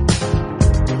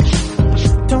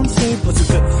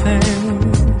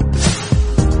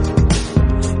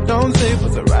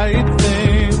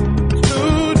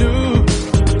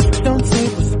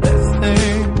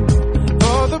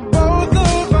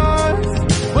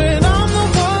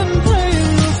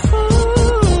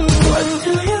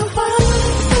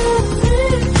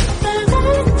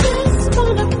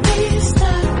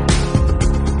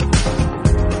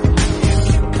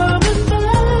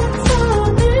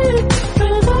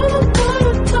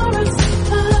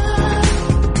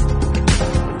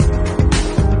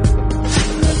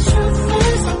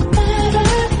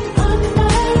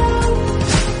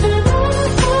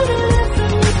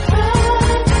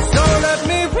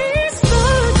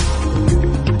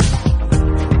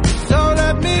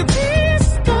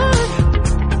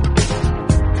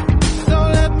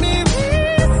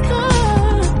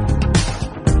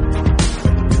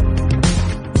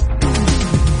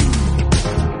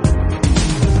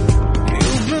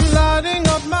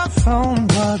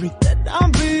 worry that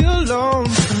I'll be alone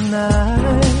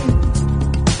tonight.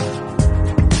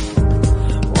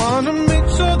 Wanna make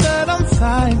sure that I'm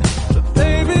fine, but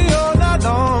baby, you're not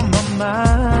on my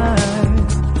mind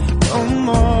no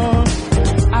more.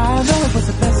 I know it was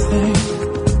the best thing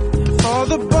for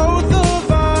the both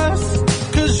of us,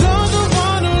 'cause you're the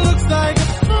one who looks like a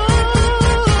star.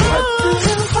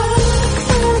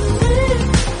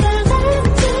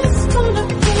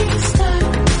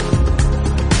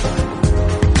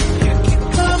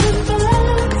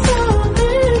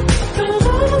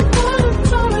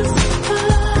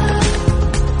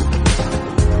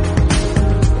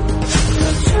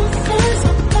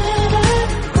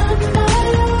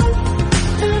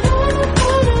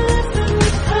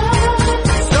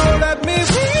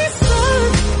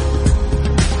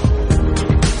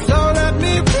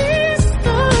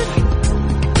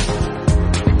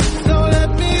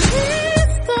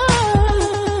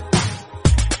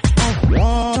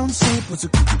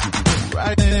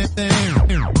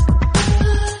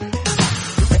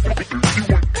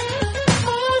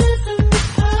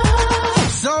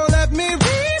 So let me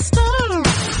restart.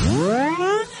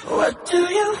 What do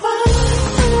you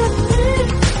want?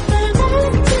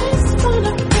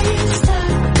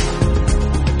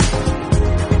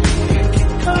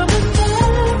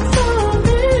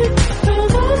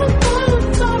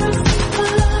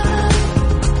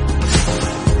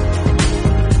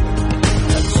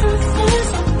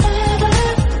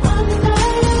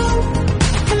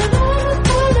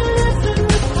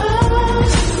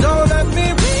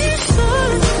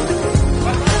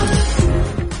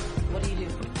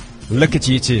 Look at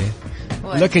you two.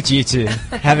 Look at you two.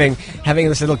 having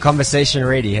this little conversation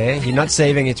already, hey? You're not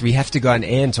saving it. We have to go on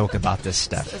air and talk about this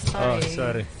stuff.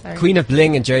 Sorry. Queen of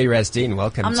Bling and Joey Rasdeen,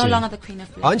 welcome. I'm no longer the Queen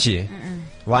of Bling. Aren't you?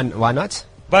 Why not?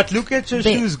 But look at your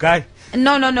shoes, guy.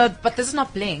 No, but this is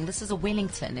not bling. This is a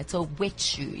Wellington. It's a wet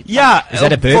shoe. Yeah. Is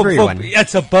that a Burberry one?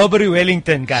 It's a Burberry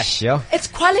Wellington, guy. Sure. It's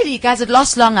quality, guys. It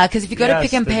lasts longer, because if you go to Yes,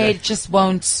 Pick and Pay, it just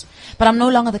won't. But I'm no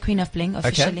longer the Queen of Bling,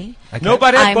 officially. Okay. No,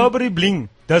 but I'm- Burberry bling.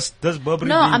 Does Burberry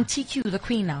No, bling? I'm TQ, the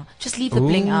Queen now. Just leave the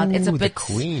bling out. It's a Ooh, bit. the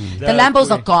Queen. The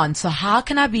Lambos are gone, so how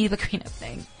can I be the Queen of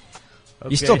Bling?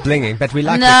 You're still blinging, but we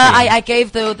like No, the Queen. I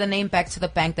gave the name back to the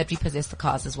bank that repossessed the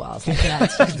cars as well. So you can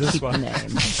keep the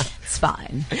name. It's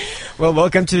fine. Well,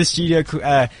 welcome to the studio,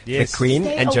 the Yes. Queen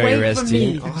Stay and Joey away from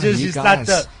me. Rasdeen. Just- you is guys.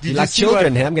 that You did like you see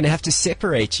children, what- hey? I'm going to have to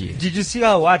separate you. Did you see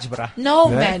our watch, bruh? No,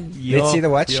 No? man. Let's see the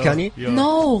watch, Kanye.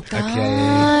 No,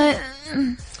 God.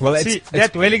 Well, it's, See, it's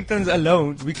that Wellingtons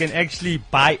alone, we can actually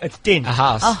buy a tent. a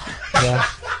house. Yeah.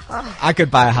 I could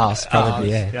buy a house, probably,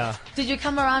 yeah. Did you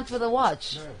come around for the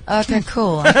watch? Okay,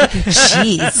 cool.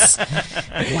 Jeez.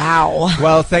 Wow.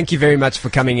 Well, thank you very much for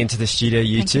coming into the studio,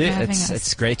 you Thank two. you for having It's us.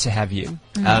 it's great to have you.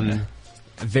 A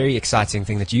very exciting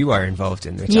thing that you are involved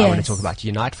in, which I want to Yes. talk about.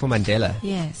 Unite for Mandela.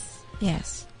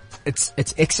 Yes. It's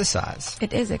exercise.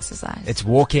 It is exercise. It's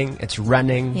walking, it's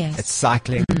running, Yes. it's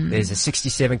cycling. There's a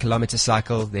 67 kilometer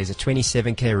cycle, there's a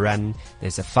 27k run,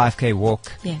 there's a 5k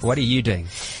walk. Yes. What are you doing?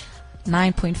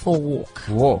 9.4 walk.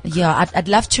 Walk. Yeah, I'd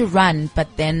love to run, but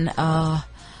then,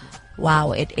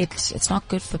 wow, it's not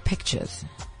good for pictures.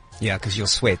 Yeah, because you'll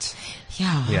sweat.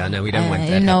 Yeah. Yeah, no, we don't want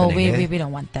that. No, happening, eh? we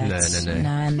don't want that. No. No,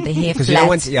 and the hair Because flat.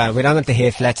 we don't want the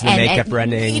hair flat and the makeup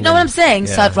running. You know what I'm saying?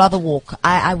 So Yeah. I'd rather walk.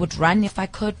 I would run if I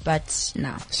could, but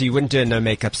no. So you wouldn't do a no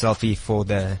makeup selfie for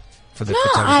the No,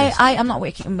 photographers? I'm not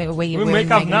wearing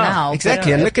makeup now.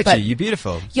 Exactly, but- and look at but- you. You're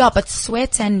beautiful. Yeah, but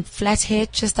sweat and flat hair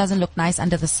just doesn't look nice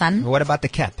under the sun. What about the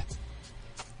cap?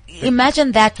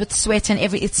 Imagine that with sweat and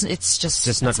it's just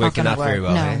Just not it's working gonna out very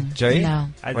work. well. No, eh? Joey? no.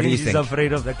 I What think do you he's think?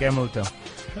 afraid of the camel toe.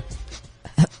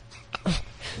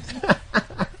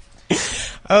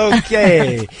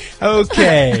 Okay.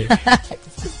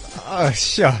 Oh,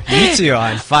 sure. You two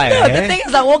are on fire, No, the eh? thing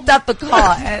is, I walked out the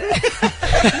car.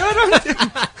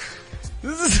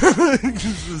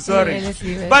 Sorry. Yeah, let's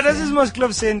leave it, But this is Mos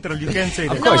Club Central. You can say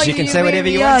that. Of course, you can say whatever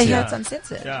you yeah, want to. Yeah, it's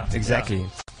uncensored. Yeah. Exactly.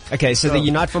 Okay, so So- the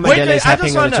Unite for Wait, Mandela wait, is I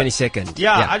happening just on the wanna- 22nd.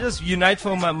 Yeah, I just unite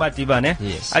for Matiban, eh?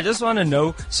 Yes. I just want to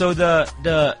know. So the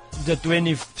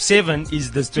 27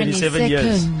 is the 27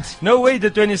 years. 22nd. No way, the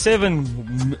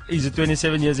 27 is the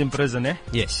 27 years in prison, eh?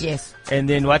 Yes. Yes. And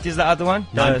then what is the other one?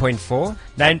 9.4.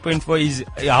 9.4 is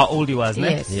how old he was, ne?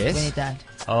 Yes. Yes. When he died.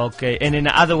 Okay, and then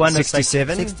the other one is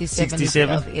 67?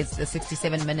 67. It's the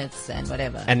 67 minutes and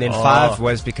whatever. And then 5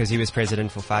 was because he was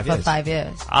president for 5 for years. 5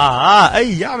 years.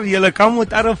 Hey, julle come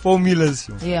with other formulas.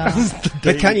 Yeah.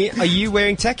 But Kanye, are you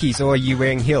wearing tackies or are you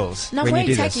wearing heels No, when wearing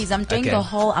you do this? tackies. I'm doing Okay. the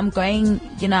whole. I'm going.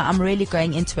 I'm really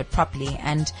going into it properly,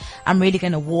 and I'm really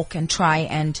going to walk and try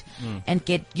and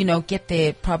get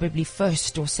there probably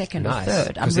first or second Nice. or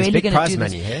third. I'm 'Cause there's really big going to prize do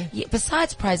money, this. hey? Yeah,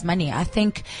 besides prize money, I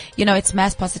think it's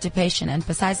mass participation, and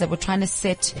besides that, we're trying to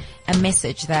set a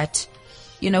message that.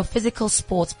 Physical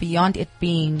sports, beyond it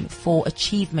being for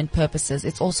achievement purposes,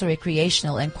 it's also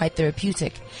recreational and quite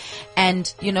therapeutic.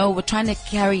 And, we're trying to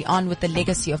carry on with the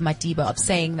legacy of Madiba of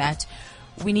saying that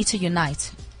we need to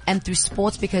unite. And through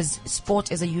sports, because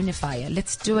sport is a unifier.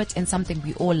 Let's do it in something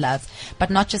we all love, but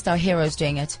not just our heroes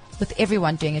doing it, with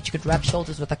everyone doing it. You could rub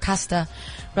shoulders with a Custer,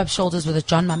 rub shoulders with a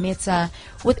John Mametsa,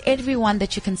 with everyone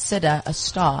that you consider a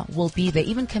star will be there.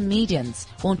 Even comedians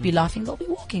won't be laughing, they'll be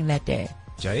walking that day.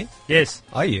 Jay? Yes.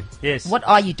 Are you? Yes. What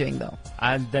are you doing though?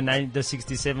 I'm the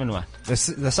 67 one.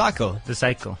 The cycle? The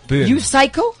cycle. Boom. You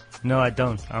cycle? No, I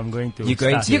don't. I'm going to. You're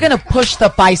going start. to? You're gonna push the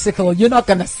bicycle. You're not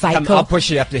gonna cycle. Come, I'll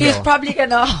push you up the He's hill. probably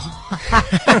gonna.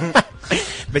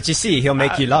 But you see, he'll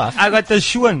make you laugh. I got the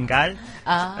Schuhen, guy.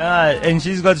 And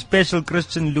she's got special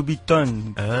Christian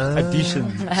Louboutin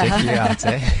edition. Check you out,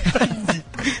 eh?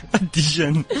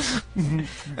 Edition.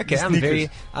 Okay,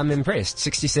 I'm impressed.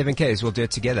 67 Ks, we'll do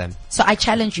it together. So I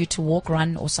challenge you to walk,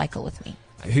 run, or cycle with me.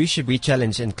 Who should we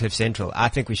challenge in Cliff Central? I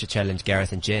think we should challenge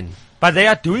Gareth and Jen. But they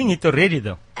are doing it already,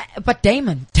 though. But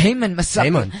Damon must.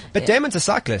 Damon. But Damon's a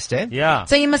cyclist, eh? Yeah.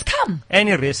 So you must come. And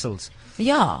he wrestles.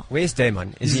 Yeah. Where's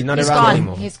Damon? Is he not He's around gone.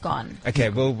 anymore? He's gone. Okay,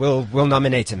 we'll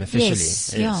nominate him officially.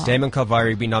 Yes, yeah. Damon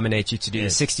Kalvari, we nominate you to do the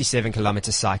 67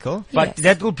 kilometer cycle. But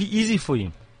that will be easy for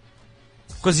him.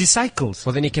 Because he cycles.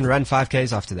 Well, then he can run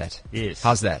 5Ks after that. Yes.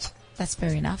 How's that? That's fair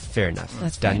enough. Fair enough.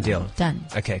 That's Done fair deal. enough. Done.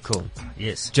 Okay, cool.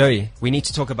 Yes. Joey, we need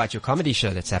to talk about your comedy show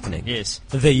that's happening. Yes.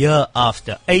 The Year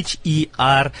After.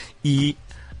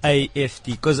 HEREAFT.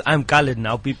 Because I'm colored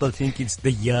now, people think it's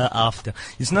the year after.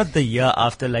 It's not the year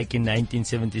after like in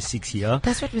 1976 year.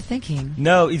 That's what we're thinking.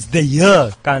 No, it's the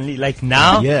year, currently, like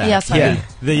now. Yeah, sorry. Yeah.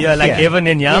 The year, like heaven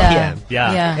and Yeah.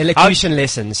 yeah. Yeah. Elocution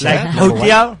lessons. Like yeah? Number one.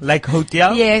 hotel, like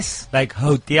hotel. Yes. Like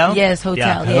hotel. Yes,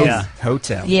 hotel. Yeah. Yes. Yeah.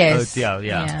 Hotel. Yes. Hotel,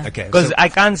 yeah. Yeah. Okay. Because so- I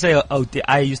can't say hotel.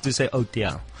 I used to say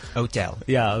hotel. hotel.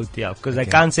 Yeah, hotel. Because I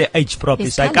can't say H properly.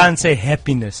 It's So I colourful. can't say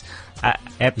happiness. You say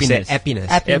Happiness. happiness.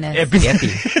 Happiness.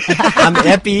 Happy. I'm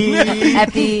happy.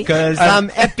 Happy. Because I'm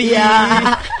happy.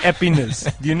 Yeah. Happiness.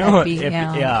 Do you know? Happy,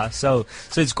 yeah. So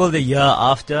it's called The Year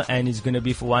After, and it's going to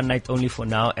be for one night only for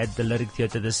now at the Lyric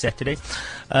Theatre this Saturday.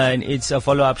 And it's a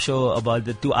follow-up show about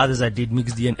the two others I did,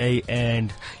 Mixed DNA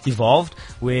and Evolved,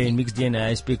 where in Mixed DNA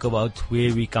I speak about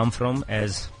where we come from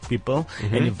as people,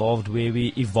 and Evolved where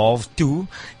we evolved to,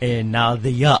 and now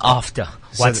the year after.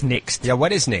 What's next? Yeah,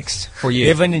 what is next for you?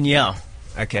 Heaven and yeah.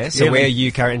 Okay, so Heaven. where are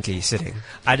you currently sitting?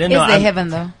 I don't Is know. there heaven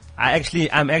though?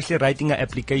 I'm actually writing an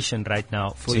application right now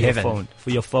for To your heaven. phone. For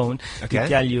your phone Okay. to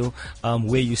tell you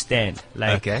where you stand.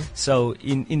 Like Okay. so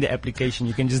in the application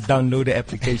you can just download the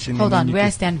application. Hold and on, then you where I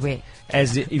can- stand where?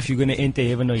 as if you're gonna enter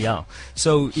heaven or hell.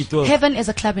 So it will Heaven is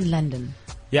a club in London.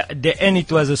 yeah, and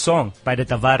it was a song by the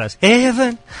Tavares.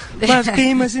 Heaven was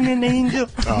famous in an angel.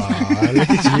 Look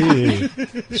at you.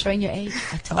 Showing your age.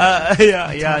 I told you.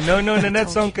 Yeah. No, that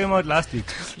song came out last week.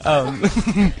 Don't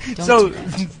So do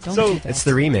that. Don't so do that. It's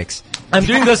the remix. I'm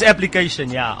doing this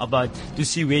application, about to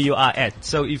see where you are at.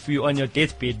 So if you're on your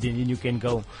deathbed, then you can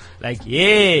go like,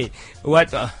 yeah,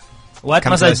 what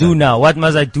Come must closer. I do now? What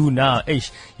must I do now?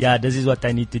 Ish, yeah, this is what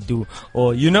I need to do.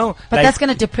 Or, But like, that's going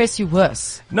to depress you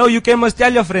worse. no, you can must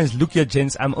tell your friends, look here,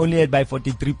 gents, I'm only at by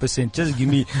 43%. Just give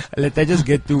me, let I just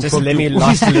get to Just let me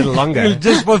last a little longer.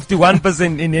 Just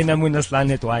 51% and then I'm going to slant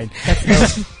it wine.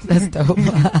 That's dope.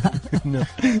 No.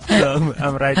 So,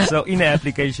 I'm right. So in the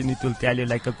application, it will tell you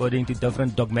like according to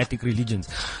different dogmatic religions,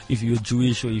 if you're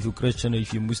Jewish or if you're Christian or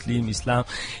if you're Muslim, Islam,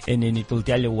 and then it will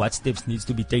tell you what steps needs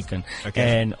to be taken.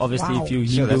 Okay. And obviously Wow. if you're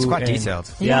Hindu, Sure, that's quite and-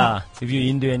 detailed. Yeah. If you're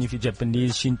Hindu and if you're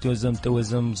Japanese, Shintoism,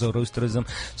 Taoism, Zoroastrianism,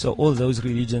 so all those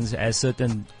religions have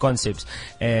certain concepts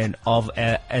and of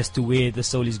as to where the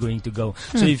soul is going to go.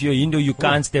 So if you're Hindu, you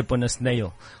can't step on a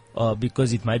snail.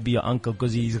 Because it might be your uncle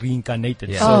because he's reincarnated.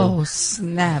 Yeah. So, Oh,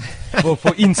 snap.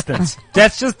 for instance,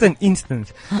 that's just an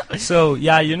instance. So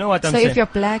yeah, you know what I'm So saying. if you're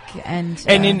black and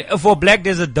For black,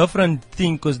 there's a different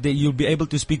thing because you'll be able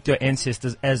to speak to your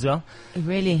ancestors as well.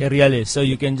 really, Really, so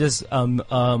you can just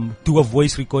do a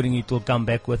voice recording. It will come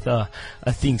back with a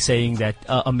thing saying that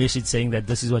a message saying that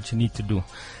this is what you need to do.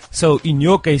 So in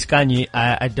your case, Kanye,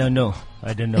 I don't know.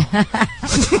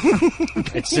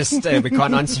 It's just we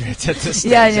can't answer it at this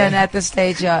stage. Yeah, and at this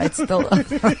stage, it's still.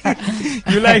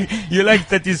 You like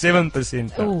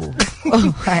 37%. Oh,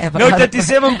 I have No, another-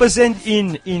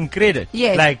 37% in credit.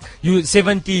 Yes. Like you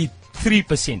 73%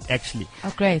 actually.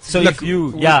 Oh, great. So Look, if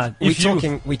you,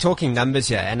 we're talking numbers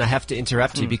here, and I have to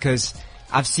interrupt you because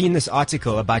I've seen this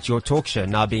article about your talk show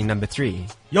now being number 3.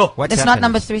 Yo, what's It's happened? not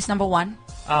number 3, it's number 1.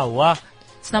 Ah, wow.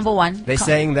 It's number 1. They're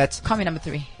saying that Call me number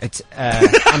 3. it's.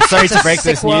 I'm sorry It's to a break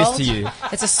this sick news world. to you.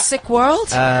 It's a sick world.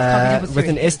 Call me number 3. With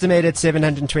an estimated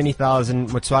 720,000,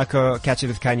 Motswako Catch It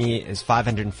With Kanye is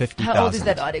 550,000. How old is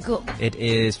that article? It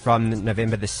is from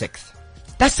November the 6th.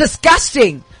 That's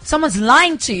disgusting. Someone's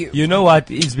lying to you. You know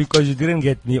what? It's because you didn't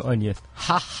get me on yet.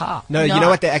 Ha ha. No, you know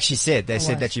what they actually said? They What?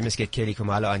 said that you must get Kelly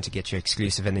Kumalo on to get your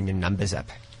exclusive and then your numbers up.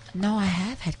 No, I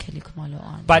have had Kelly Kumalo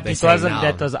on. But They it say wasn't. now.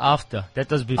 That was after.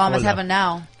 That was Oh, before. I must have now. her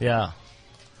now. Yeah.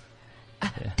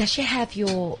 Does she have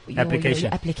your Application.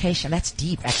 Your application? That's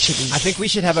deep, actually. I think we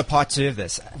should have a part 2 of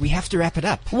this. We have to wrap it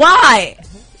up. Why?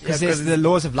 Because the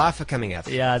laws of life are coming up.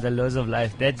 Yeah, the laws of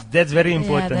life. That's very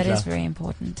important. Yeah, that is love. very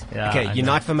important. Yeah, Okay, I know.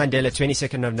 Unite for Mandela,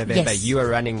 22nd of November. Yes. You are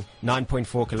running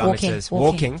 9.4 kilometers.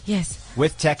 Walking. Yes.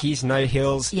 With tackies, no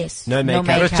heels. Yes. No No makeup.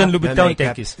 makeup. Christian Louboutin no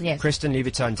makeup. tackies. Yes. Christian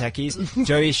Louboutin tackies.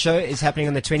 Joey's show is happening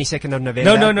on the 22nd of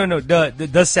November. No.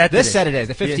 The Saturday. This Saturday,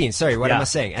 the 15th. Yeah. Sorry, what Yeah. am I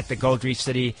saying? At the Gold Reef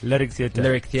City Lyric Theatre.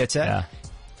 Lyric Theatre.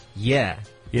 Yeah.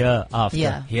 Yeah. After.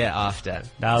 Yeah. Here after.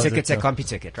 That was Tickets it, at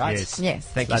CompuTicket, right? Yes. Yes.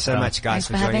 Thank you That's so right. much, guys, Thanks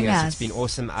for for joining having us. us. It's been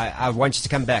awesome. I want you to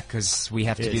come back because we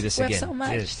have to Yes. do this We have again. so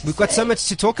much. Yes. We've got so much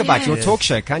to talk about. Your Yes. talk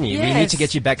show, Kanye. We need Yes. to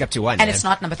get you back up to 1. And man. it's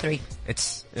not number 3.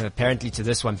 It's apparently to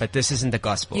this one, but this isn't the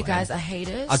gospel. You guys man. are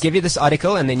haters. I'll give you this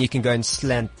article and then you can go and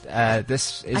slant.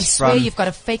 This is I swear from you've got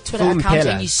a fake Twitter Phil account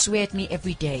Mpela. and you swear at me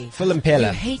every day. Phil Mpela.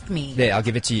 You hate me. There, I'll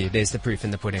give it to you. There's the proof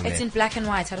in the pudding It's there. in black and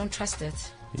white. I don't trust it.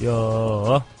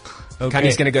 Yo. Okay.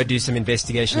 Kanye's going to go do some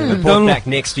investigation and report Don't- back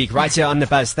next week right here on The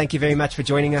Buzz. Thank you very much for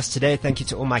joining us today. Thank you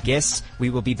to all my guests.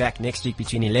 We will be back next week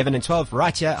between 11 and 12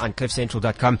 right here on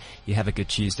cliffcentral.com. You have a good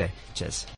Tuesday. Cheers.